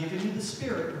peace and I've given you the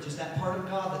Spirit, which is that part of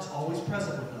God that's always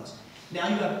present with us. Now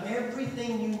you have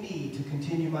everything you need to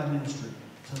continue my ministry,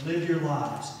 to live your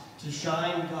lives, to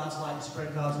shine God's light and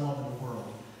spread God's love in the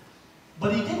world.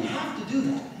 But he didn't have to do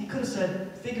that. He could have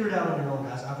said, figure it out on your own,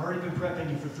 guys. I've already been prepping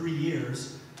you for 3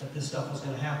 years that this stuff was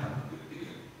going to happen.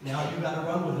 Now you got to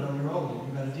run with it on your own.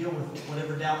 You got to deal with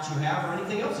whatever doubts you have or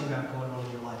anything else you have going on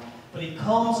in your life. But he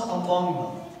comes among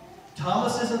them.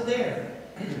 Thomas isn't there.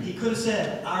 He could have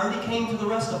said, I already came to the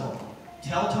rest of them.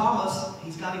 Tell Thomas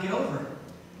he's got to get over it.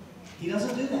 He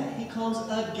doesn't do that. He comes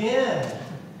again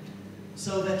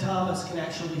so that Thomas can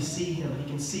actually see him. He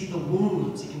can see the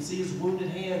wounds. He can see his wounded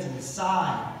hands and his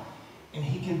side. And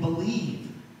he can believe.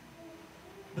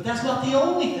 But that's not the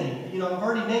only thing. I've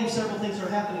already named several things that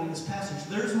are happening in this passage.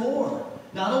 There's more.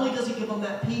 Not only does he give them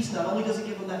that peace, not only does he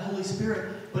give them that Holy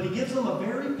Spirit, but he gives them a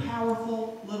very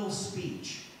powerful little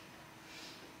speech.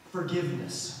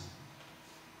 Forgiveness.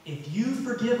 If you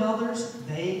forgive others,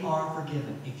 they are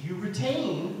forgiven. If you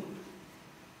retain,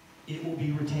 it will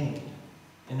be retained.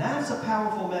 And that's a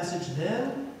powerful message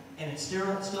then, and it's still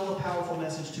a powerful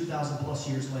message 2,000 plus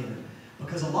years later.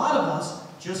 Because a lot of us,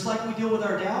 just like we deal with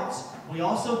our doubts, we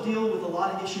also deal with a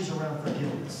lot of issues around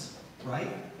forgiveness, right?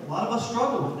 A lot of us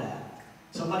struggle with that.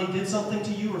 Somebody did something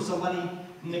to you, or somebody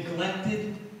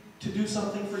neglected to do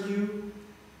something for you,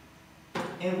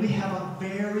 and we have a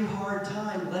very hard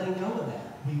time letting go of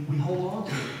that. We hold on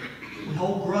to it. We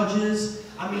hold grudges.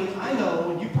 I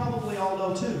know, and you probably all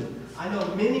know too, I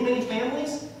know many, many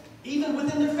families, even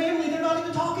within their family, they're not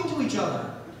even talking to each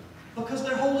other because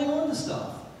they're holding on to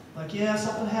stuff. Like, yeah,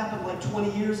 something happened like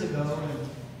 20 years ago,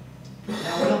 and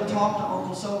now we don't talk to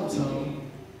Uncle so-and-so.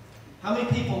 How many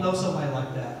people know somebody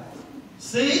like that?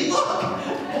 See? Look!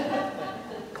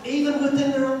 Even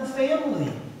within their own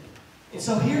family. And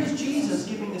so here's Jesus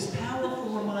giving this powerful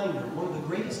reminder. One of the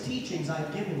greatest teachings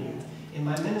I've given you in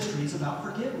my ministry is about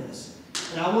forgiveness.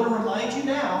 And I want to remind you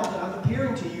now that I'm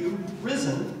appearing to you,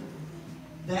 risen,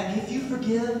 that if you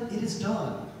forgive, it is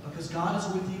done. Because God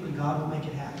is with you and God will make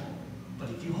it happen. But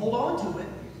if you hold on to it,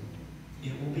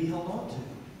 it will be held on to.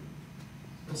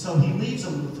 And so he leaves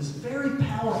them with this very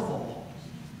powerful,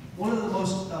 one of the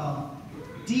most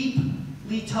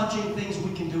deeply touching things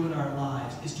we can do in our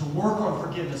lives is to work on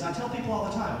forgiveness. I tell people all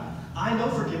the time, I know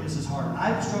forgiveness is hard.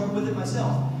 I've struggled with it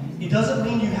myself. It doesn't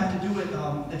mean you have to do it,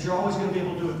 that you're always going to be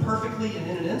able to do it perfectly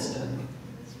and in an instant.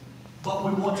 But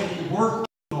we want to be working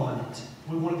on it.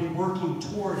 We want to be working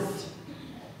toward it.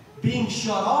 Being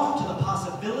shut off to the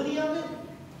possibility of it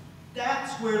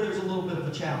where there's a little bit of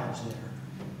a challenge there.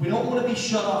 We don't want to be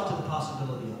shut off to the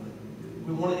possibility of it.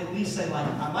 We want to at least say, like,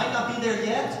 I might not be there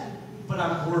yet, but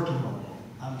I'm working on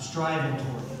it. I'm striving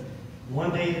toward it.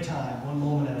 One day at a time, one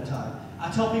moment at a time. I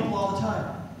tell people all the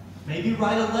time, maybe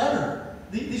write a letter.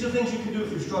 These are things you can do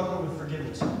if you're struggling with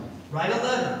forgiveness. Write a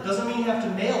letter. Doesn't mean you have to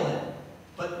mail it,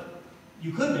 but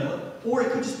you could mail it. Or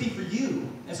it could just be for you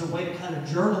as a way to kind of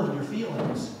journal your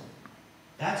feelings.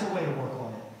 That's a way to work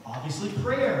on it. Obviously,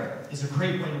 prayer is a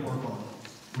great way to work on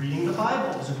it. Reading the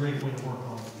Bible is a great way to work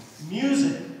on it.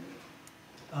 Music.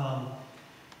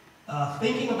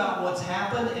 Thinking about what's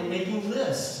happened and making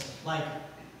lists. Like,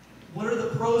 what are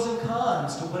the pros and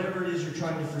cons to whatever it is you're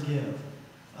trying to forgive?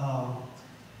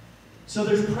 So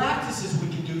there's practices we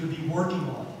can do to be working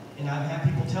on. And I've had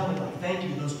people tell me, like, thank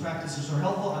you, those practices are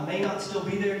helpful. I may not still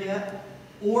be there yet.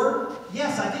 Or,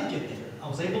 yes, I did get there. I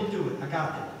was able to do it. I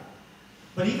got there.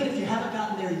 But even if you haven't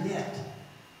gotten there yet,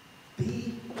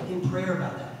 be in prayer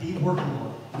about that. Be working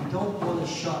on it. We don't want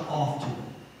to shut off to it.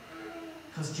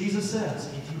 Because Jesus says,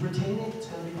 if you retain it, it's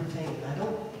going to be retained. I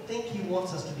don't think he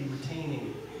wants us to be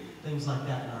retaining things like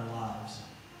that in our lives.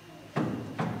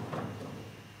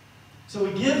 So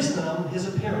he gives them his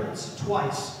appearance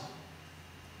twice.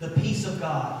 The peace of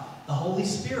God, the Holy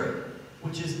Spirit,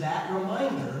 which is that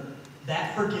reminder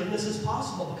that forgiveness is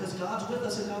possible because God's with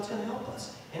us and God's going to help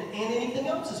us. And anything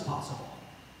else is possible.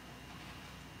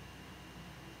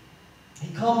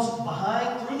 He comes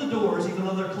behind through the doors, even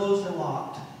though they're closed and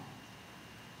locked.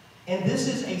 And this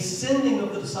is a sending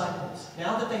of the disciples.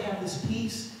 Now that they have this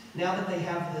peace, now that they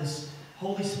have this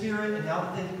Holy Spirit, and now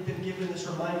that they've been given this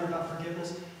reminder about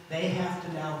forgiveness, they have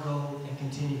to now go and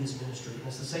continue this ministry. And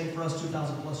it's the same for us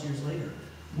 2,000 plus years later.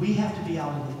 We have to be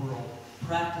out in the world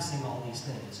practicing all these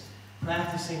things.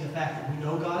 Practicing the fact that we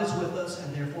know God is with us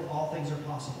and therefore all things are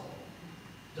possible.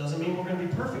 Doesn't mean we're going to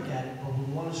be perfect at it, but we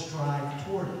want to strive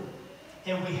toward it.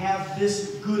 And we have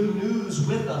this good news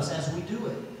with us as we do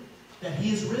it. That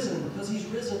he is risen. Because he's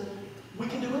risen, we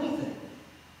can do anything.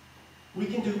 We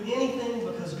can do anything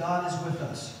because God is with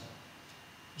us.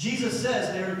 Jesus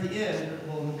says there at the end,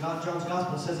 well, in John's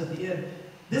Gospel says at the end,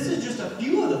 this is just a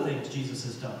few of the things Jesus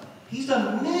has done. He's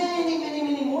done many, many,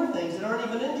 many more things that aren't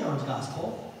even in John's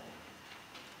Gospel.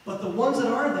 But the ones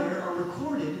that are there are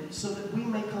recorded so that we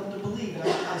may come to believe. And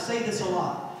I say this a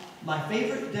lot. My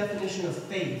favorite definition of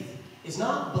faith is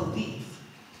not belief.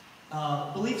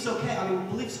 Belief's okay. I mean,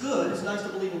 belief's good. It's nice to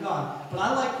believe in God. But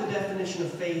I like the definition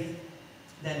of faith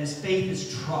that is faith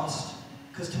is trust.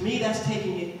 Because to me, that's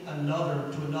taking it to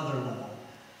another level.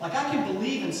 Like, I can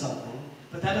believe in something,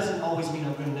 but that doesn't always mean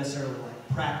I'm going to necessarily, like,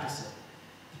 practice it.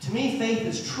 To me, faith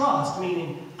is trust,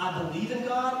 meaning I believe in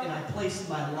God and I place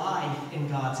my life in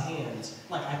God's hands.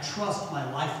 Like, I trust my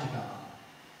life to God.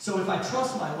 So if I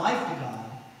trust my life to God,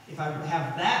 if I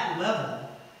have that level,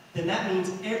 then that means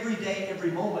every day,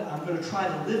 every moment, I'm going to try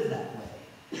to live that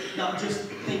way. Not just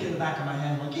think in the back of my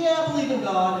head, like, yeah, I believe in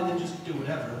God, and then just do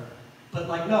whatever. But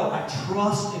like, no, I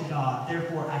trust in God,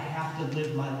 therefore I have to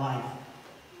live my life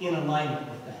in alignment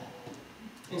with that.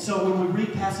 And so when we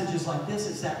read passages like this,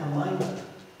 it's that reminder.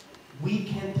 We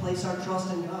can place our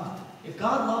trust in God. If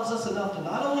God loves us enough to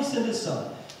not only send his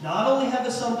son, not only have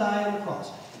his son die on the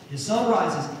cross, his son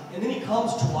rises, and then he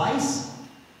comes twice,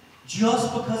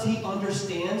 just because he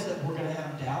understands that we're going to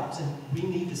have doubts and we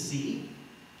need to see.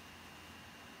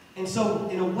 And so,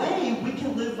 in a way, we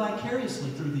can live vicariously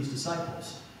through these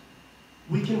disciples.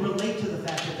 We can relate to the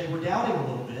fact that they were doubting a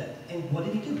little bit, and what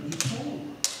did he do? He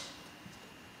came.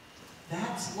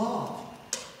 That's love.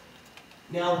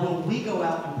 Now, will we go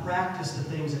out and practice the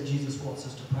things that Jesus wants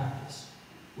us to practice?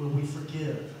 Will we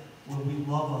forgive? Will we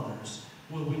love others?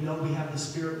 Will we know we have the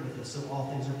Spirit with us so all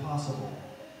things are possible?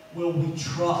 Will we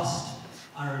trust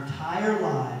our entire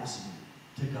lives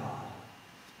to God?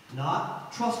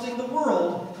 Not trusting the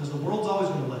world, because the world's always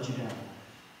going to let you down.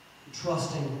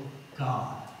 Trusting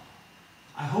God.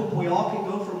 I hope we all can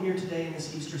go from here today in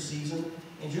this Easter season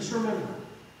and just remember,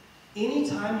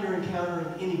 anytime you're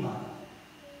encountering anybody,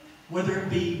 whether it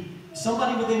be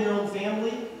somebody within your own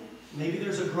family, maybe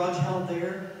there's a grudge held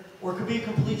there, or it could be a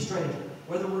complete stranger.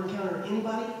 Whether we're encountering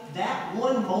anybody, that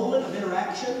one moment of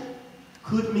interaction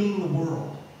could mean the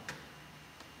world.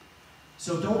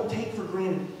 So don't take for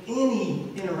granted any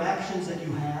interactions that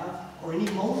you have or any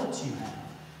moments you have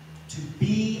to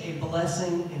be a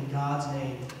blessing in God's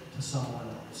name to someone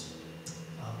else.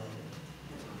 Amen.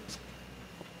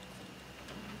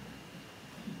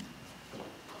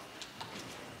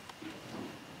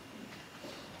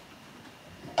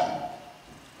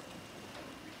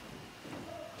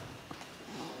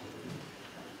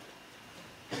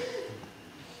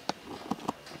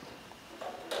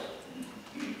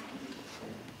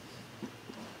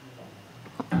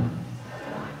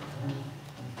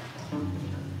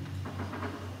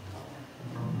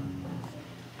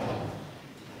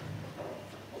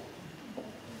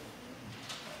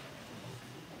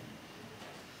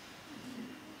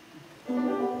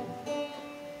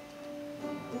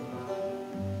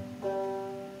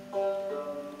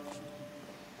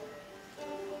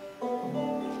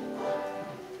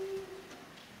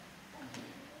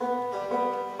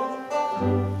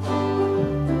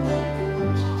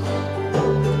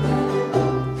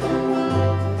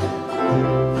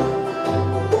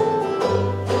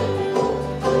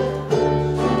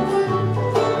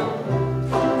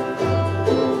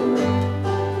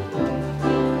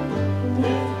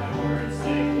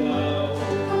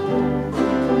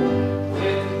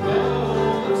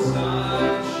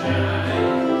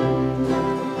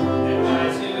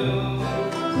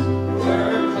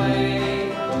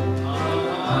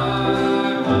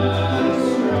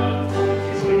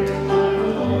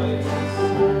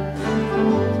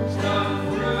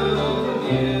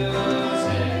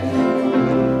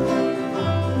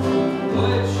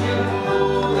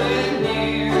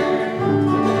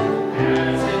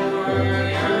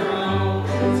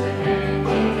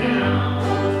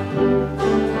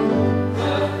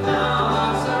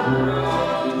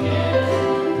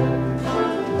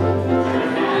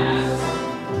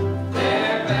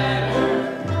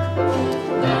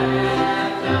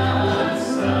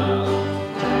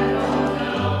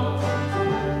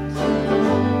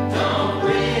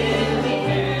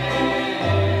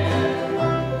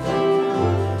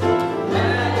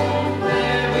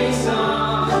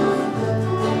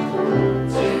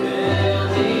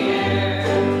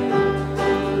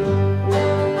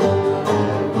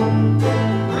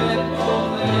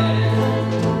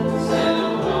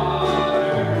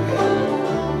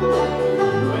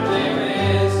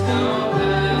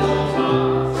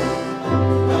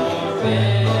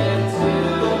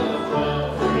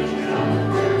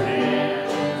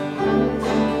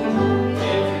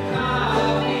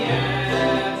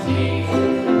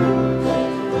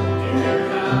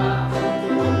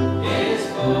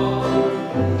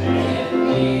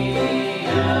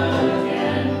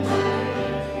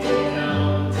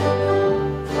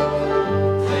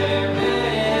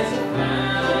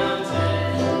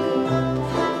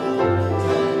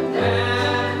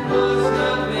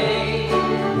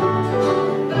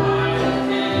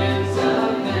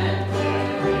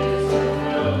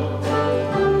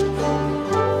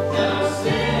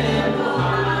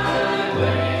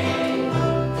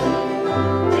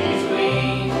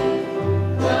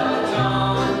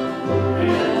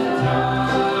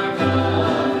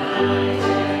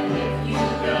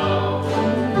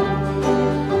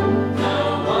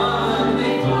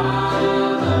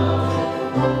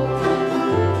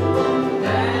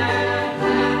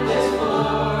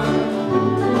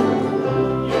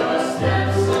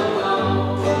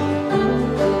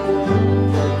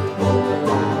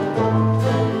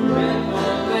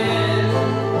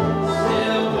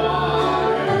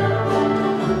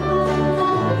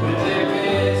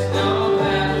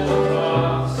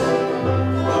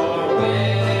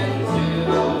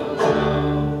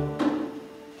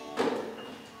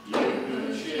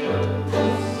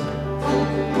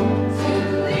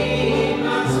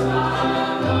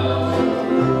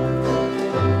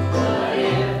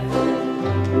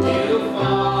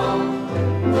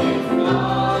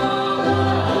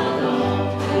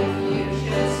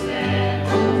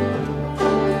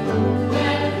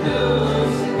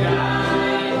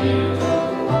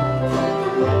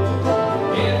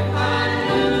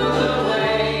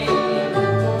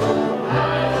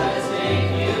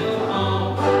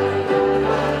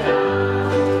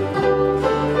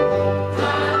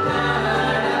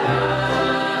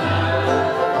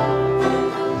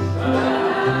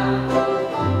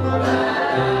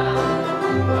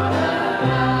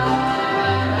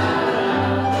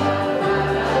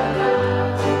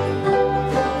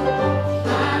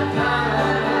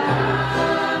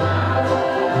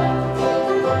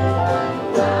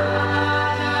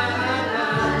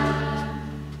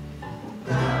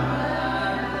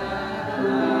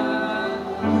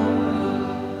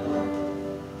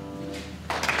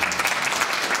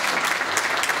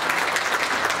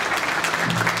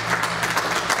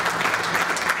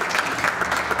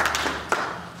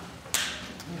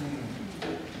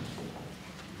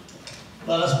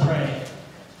 Let us pray.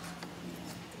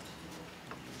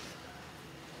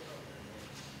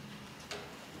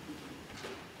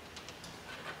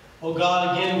 Oh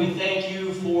God, again, we thank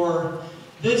you for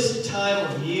this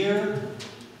time of year.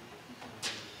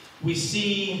 We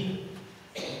see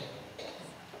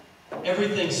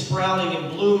everything sprouting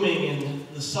and blooming and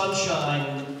the sunshine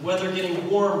and the weather getting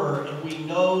warmer, and we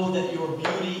know that your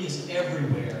beauty is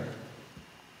everywhere.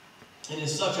 And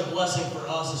it's such a blessing for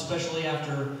us, especially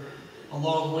after a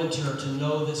long winter, to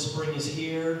know that spring is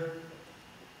here,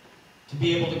 to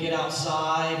be able to get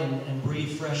outside and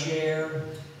breathe fresh air,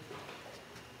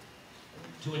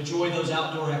 to enjoy those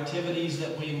outdoor activities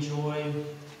that we enjoy,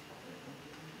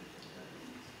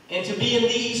 and to be in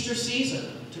the Easter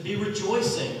season, to be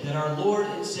rejoicing that our Lord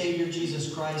and Savior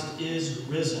Jesus Christ is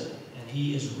risen, and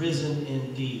He is risen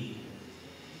indeed.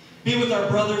 Be with our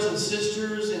brothers and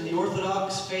sisters in the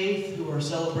Orthodox faith who are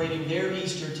celebrating their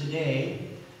Easter today,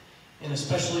 and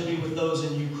especially be with those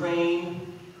in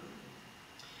Ukraine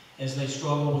as they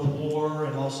struggle with war,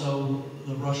 and also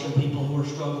the Russian people who are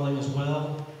struggling as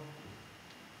well.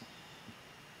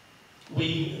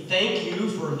 We thank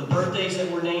you for the birthdays that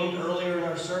were named earlier in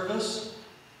our service.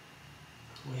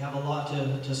 We have a lot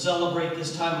to celebrate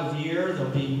this time of year. There'll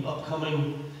be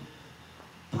upcoming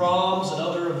proms and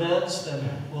other events that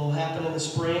will happen in the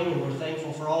spring, and we're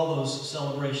thankful for all those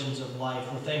celebrations of life.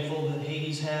 We're thankful that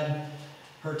Hades had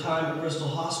her time at Bristol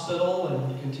Hospital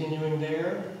and continuing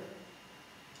there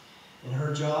in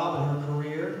her job and her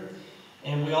career.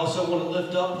 And we also want to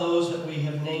lift up those that we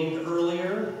have named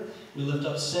earlier. We lift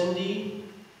up Cindy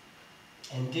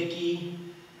and Dickie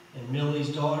and Millie's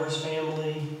daughter's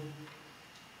family.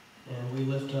 And we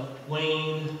lift up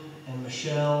Wayne and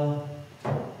Michelle.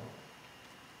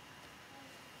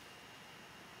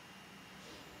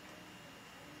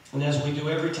 And as we do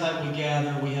every time we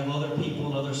gather, we have other people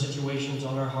and other situations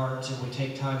on our hearts, and we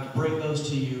take time to bring those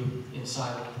to you in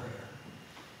silent prayer.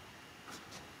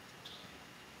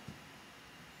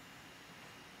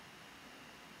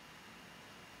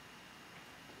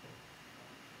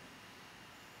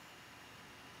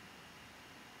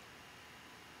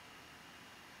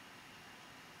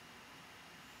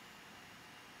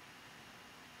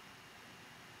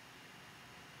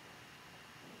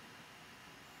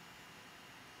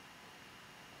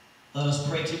 Let us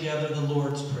pray together the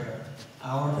Lord's Prayer.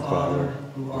 Our Father,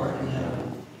 who art in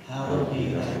heaven, hallowed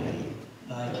be thy name.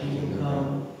 Thy kingdom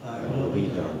come, thy will be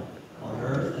done, on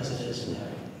earth as it is in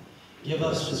heaven. Give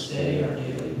us this day our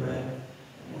daily bread,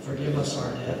 and forgive us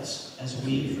our debts, as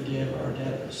we forgive our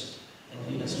debtors.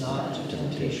 And lead us not into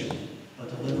temptation, but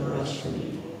deliver us from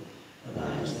evil. For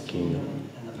thine is the kingdom,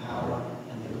 and the power,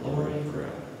 and the glory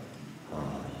forever.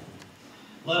 Amen.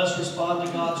 Let us respond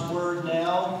to God's word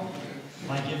now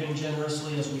by giving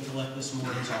generously as we collect this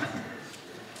morning's offering.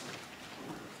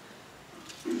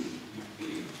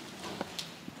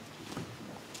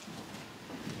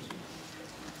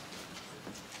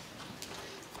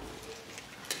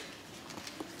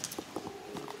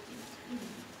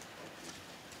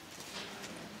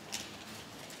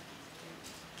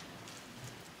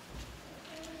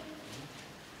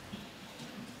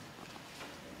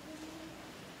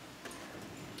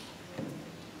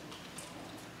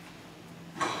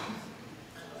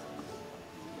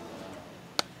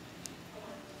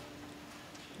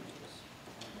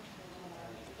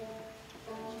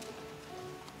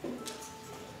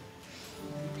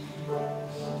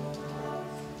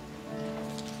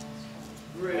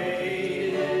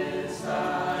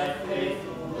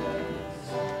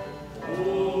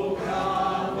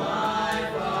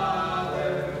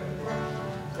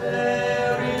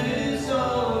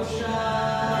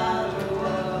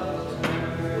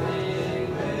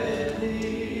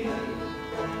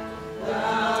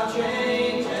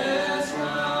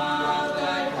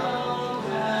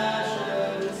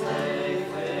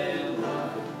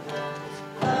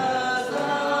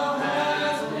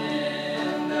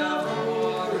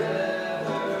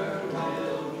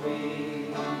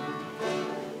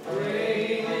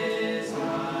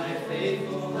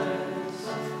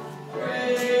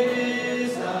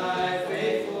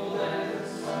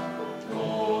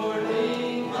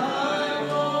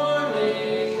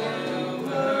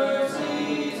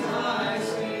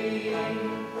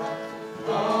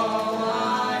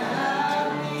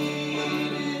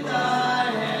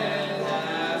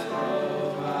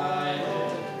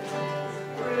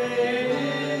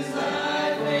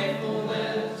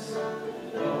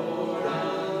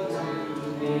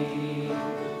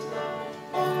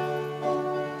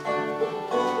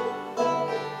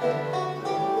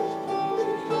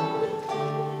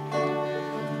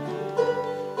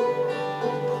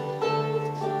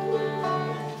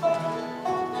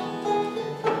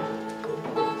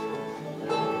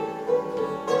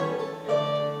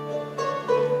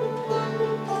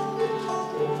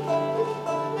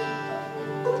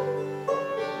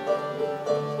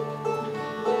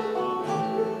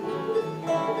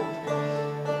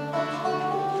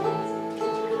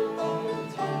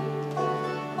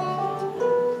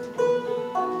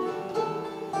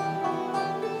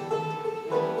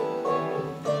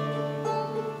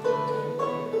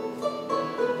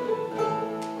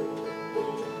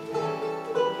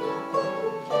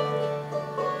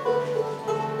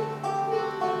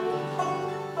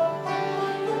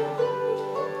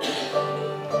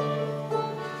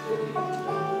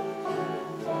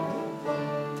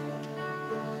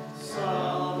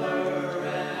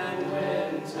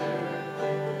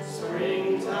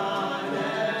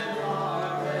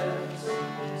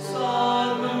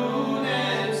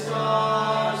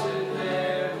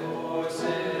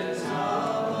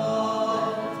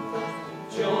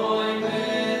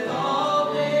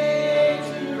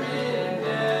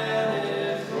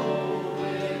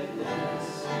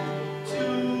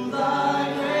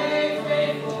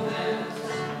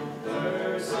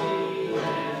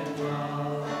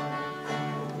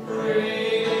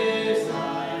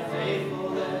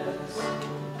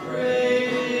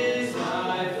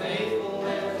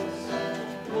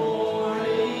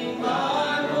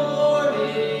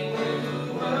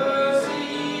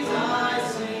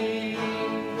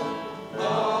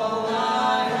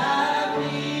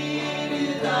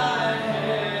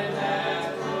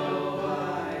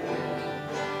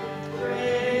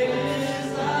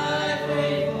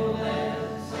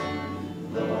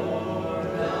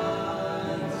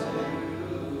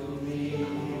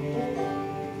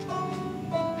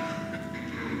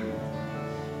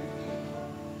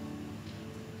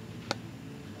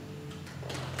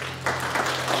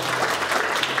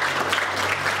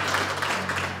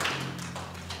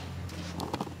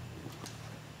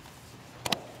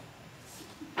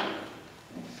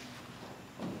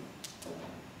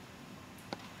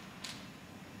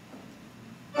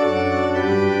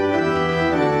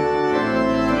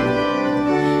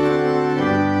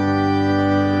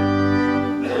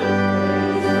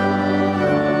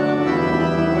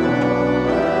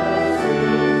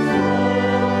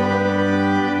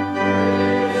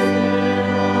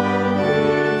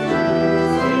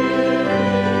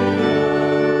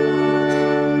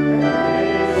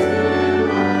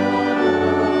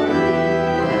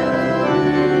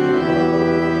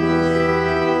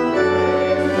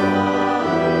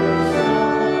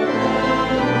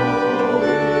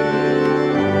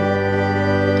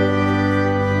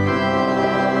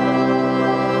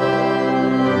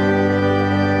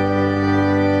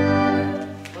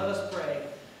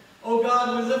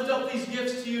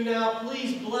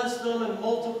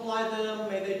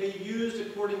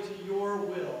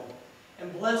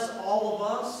 bless all of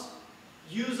us.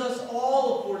 Use us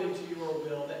all according to your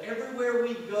will, that everywhere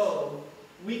we go,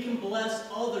 we can bless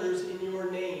others in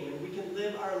your name, and we can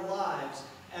live our lives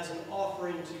as an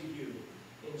offering to you.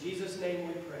 In Jesus' name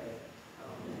we pray.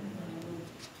 Amen.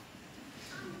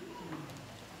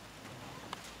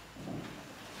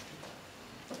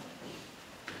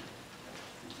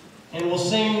 And we'll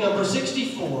sing number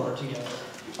 64 together.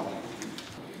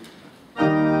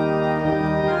 Thank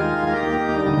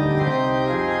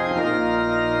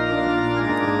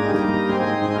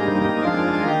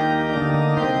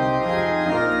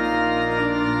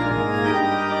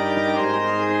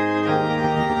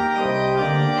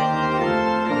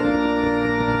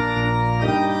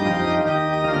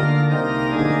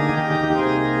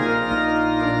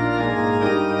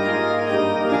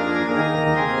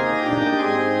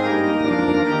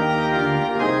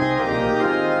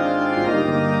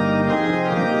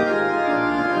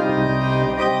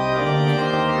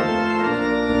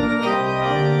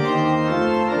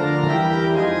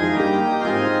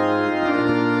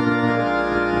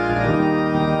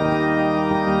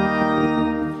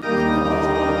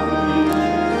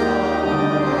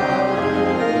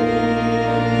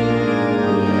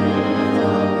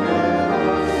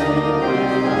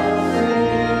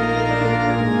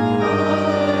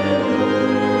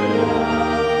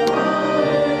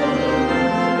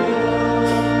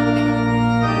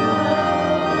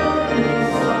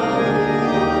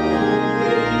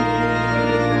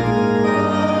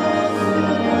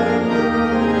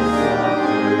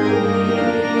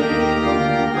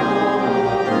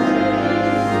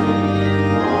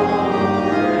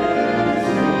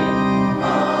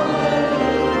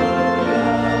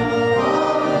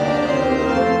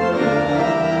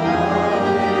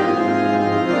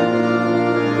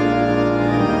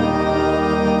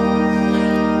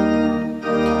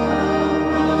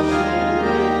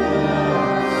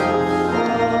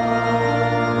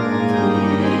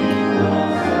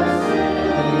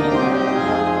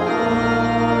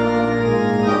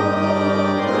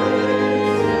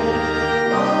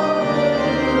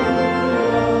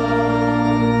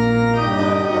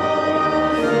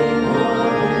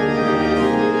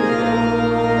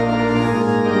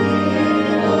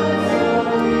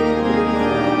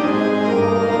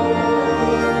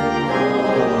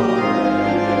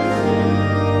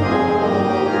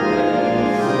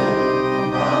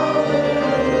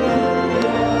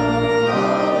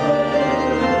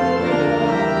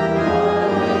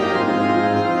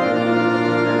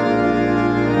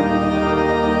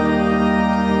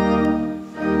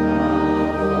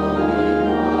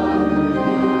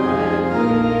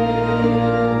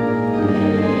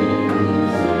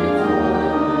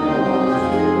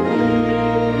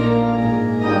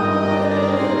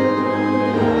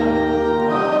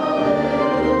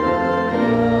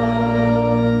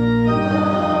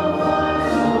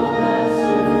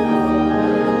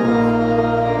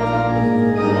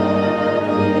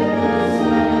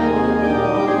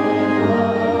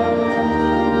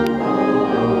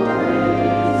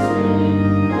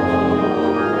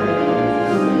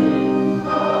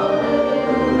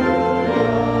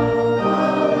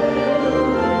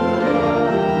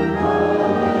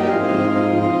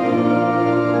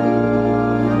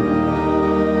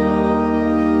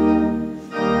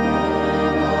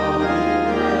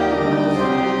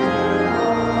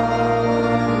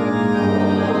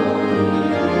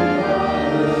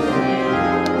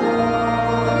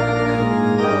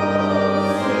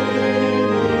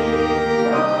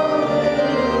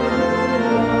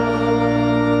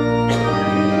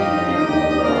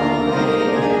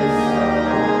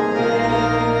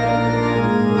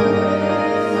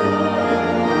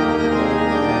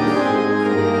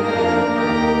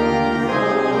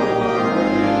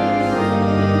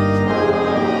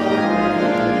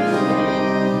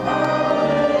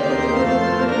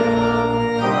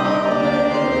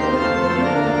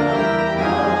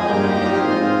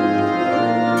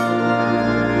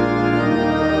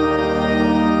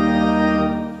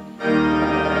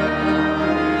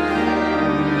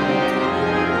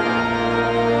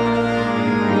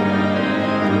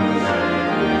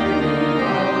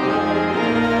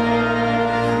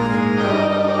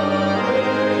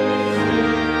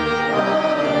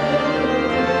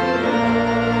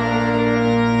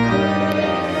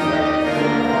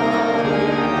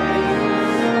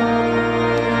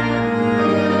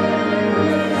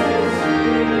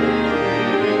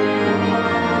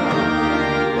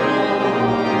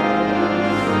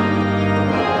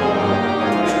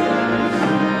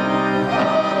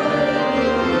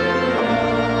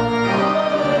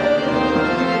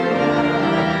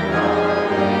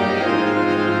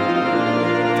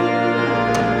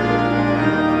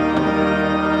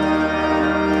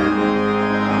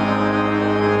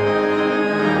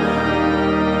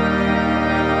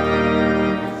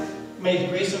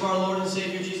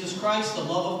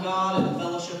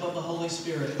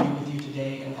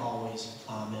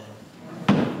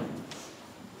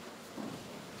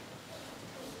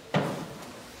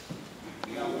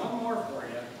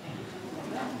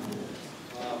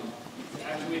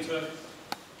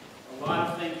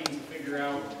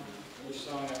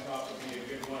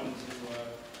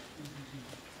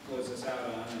out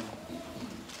on.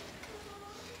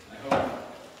 I hope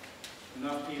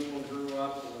enough people grew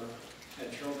up or had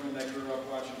children that grew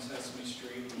up watching Sesame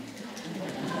Street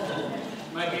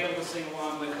and might be able to sing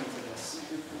along with me to this.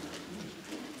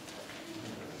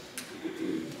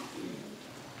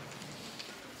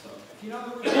 So, if you know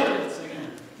the words, let's sing it.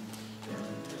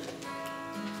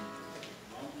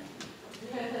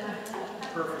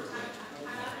 Perfect.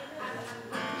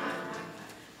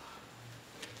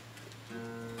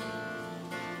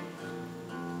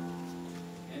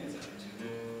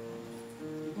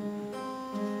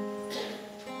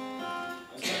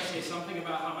 Something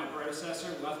about how my predecessor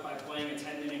left by playing a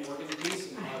 10-minute organ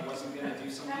piece and I wasn't going to do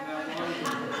something that long.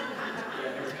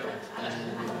 Yeah, here we go.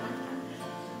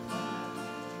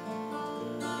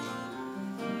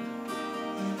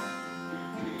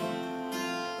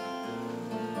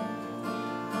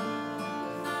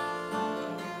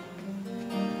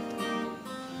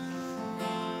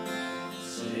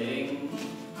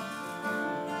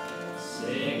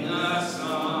 Sing a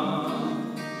song.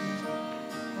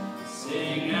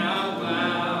 Sing out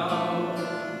loud,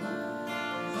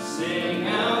 sing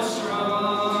out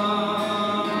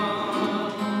strong,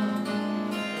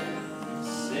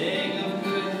 sing of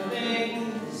good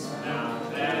things,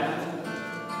 not bad,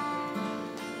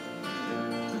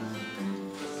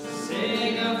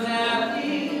 sing of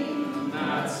happy,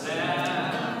 not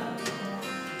sad,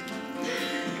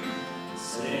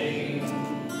 sing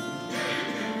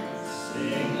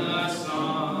a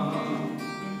song.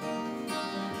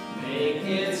 Make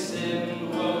it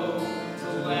simple to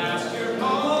last your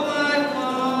whole life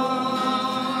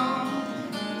long.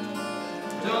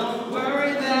 Don't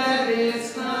worry that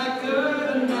it's not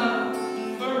good enough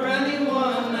for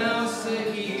anyone else to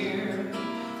hear.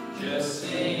 Just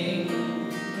sing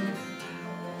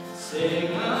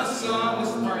a song. This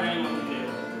is the part anyone can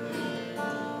do.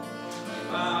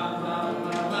 Ba, ba,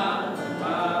 ba, ba, ba,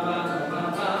 ba, ba, ba,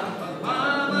 ba,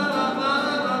 ba, ba,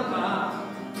 ba,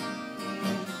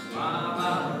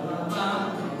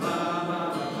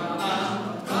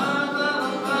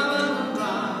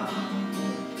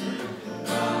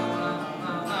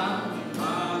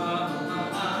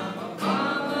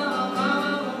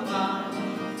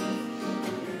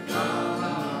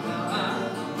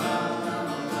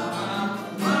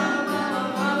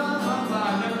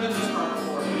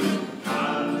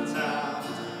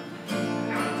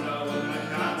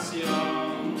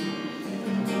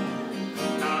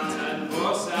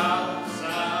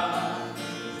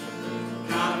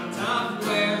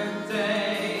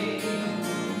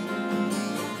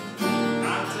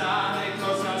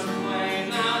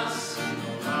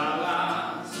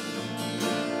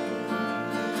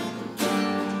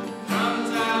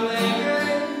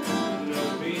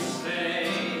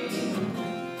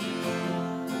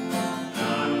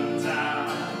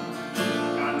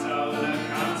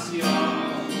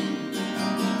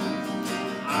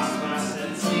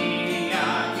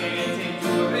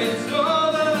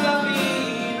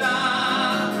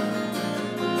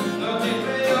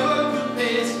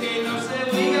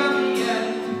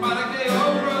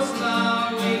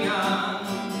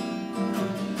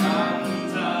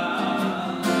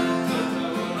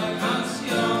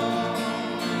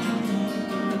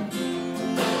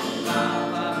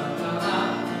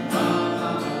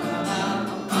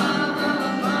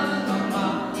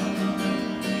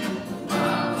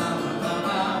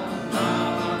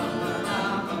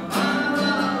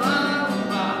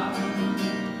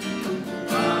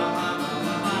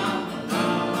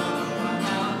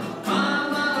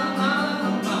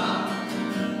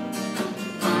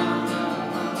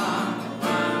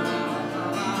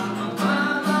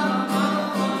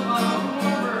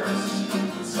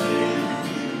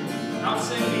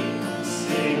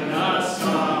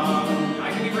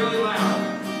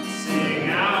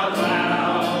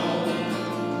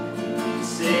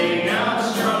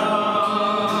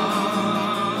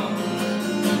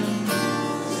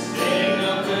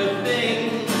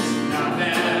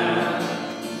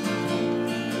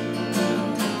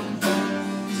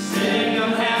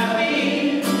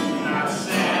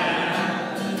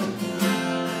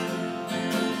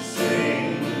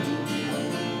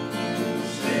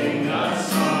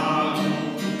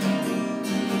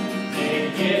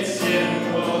 It's in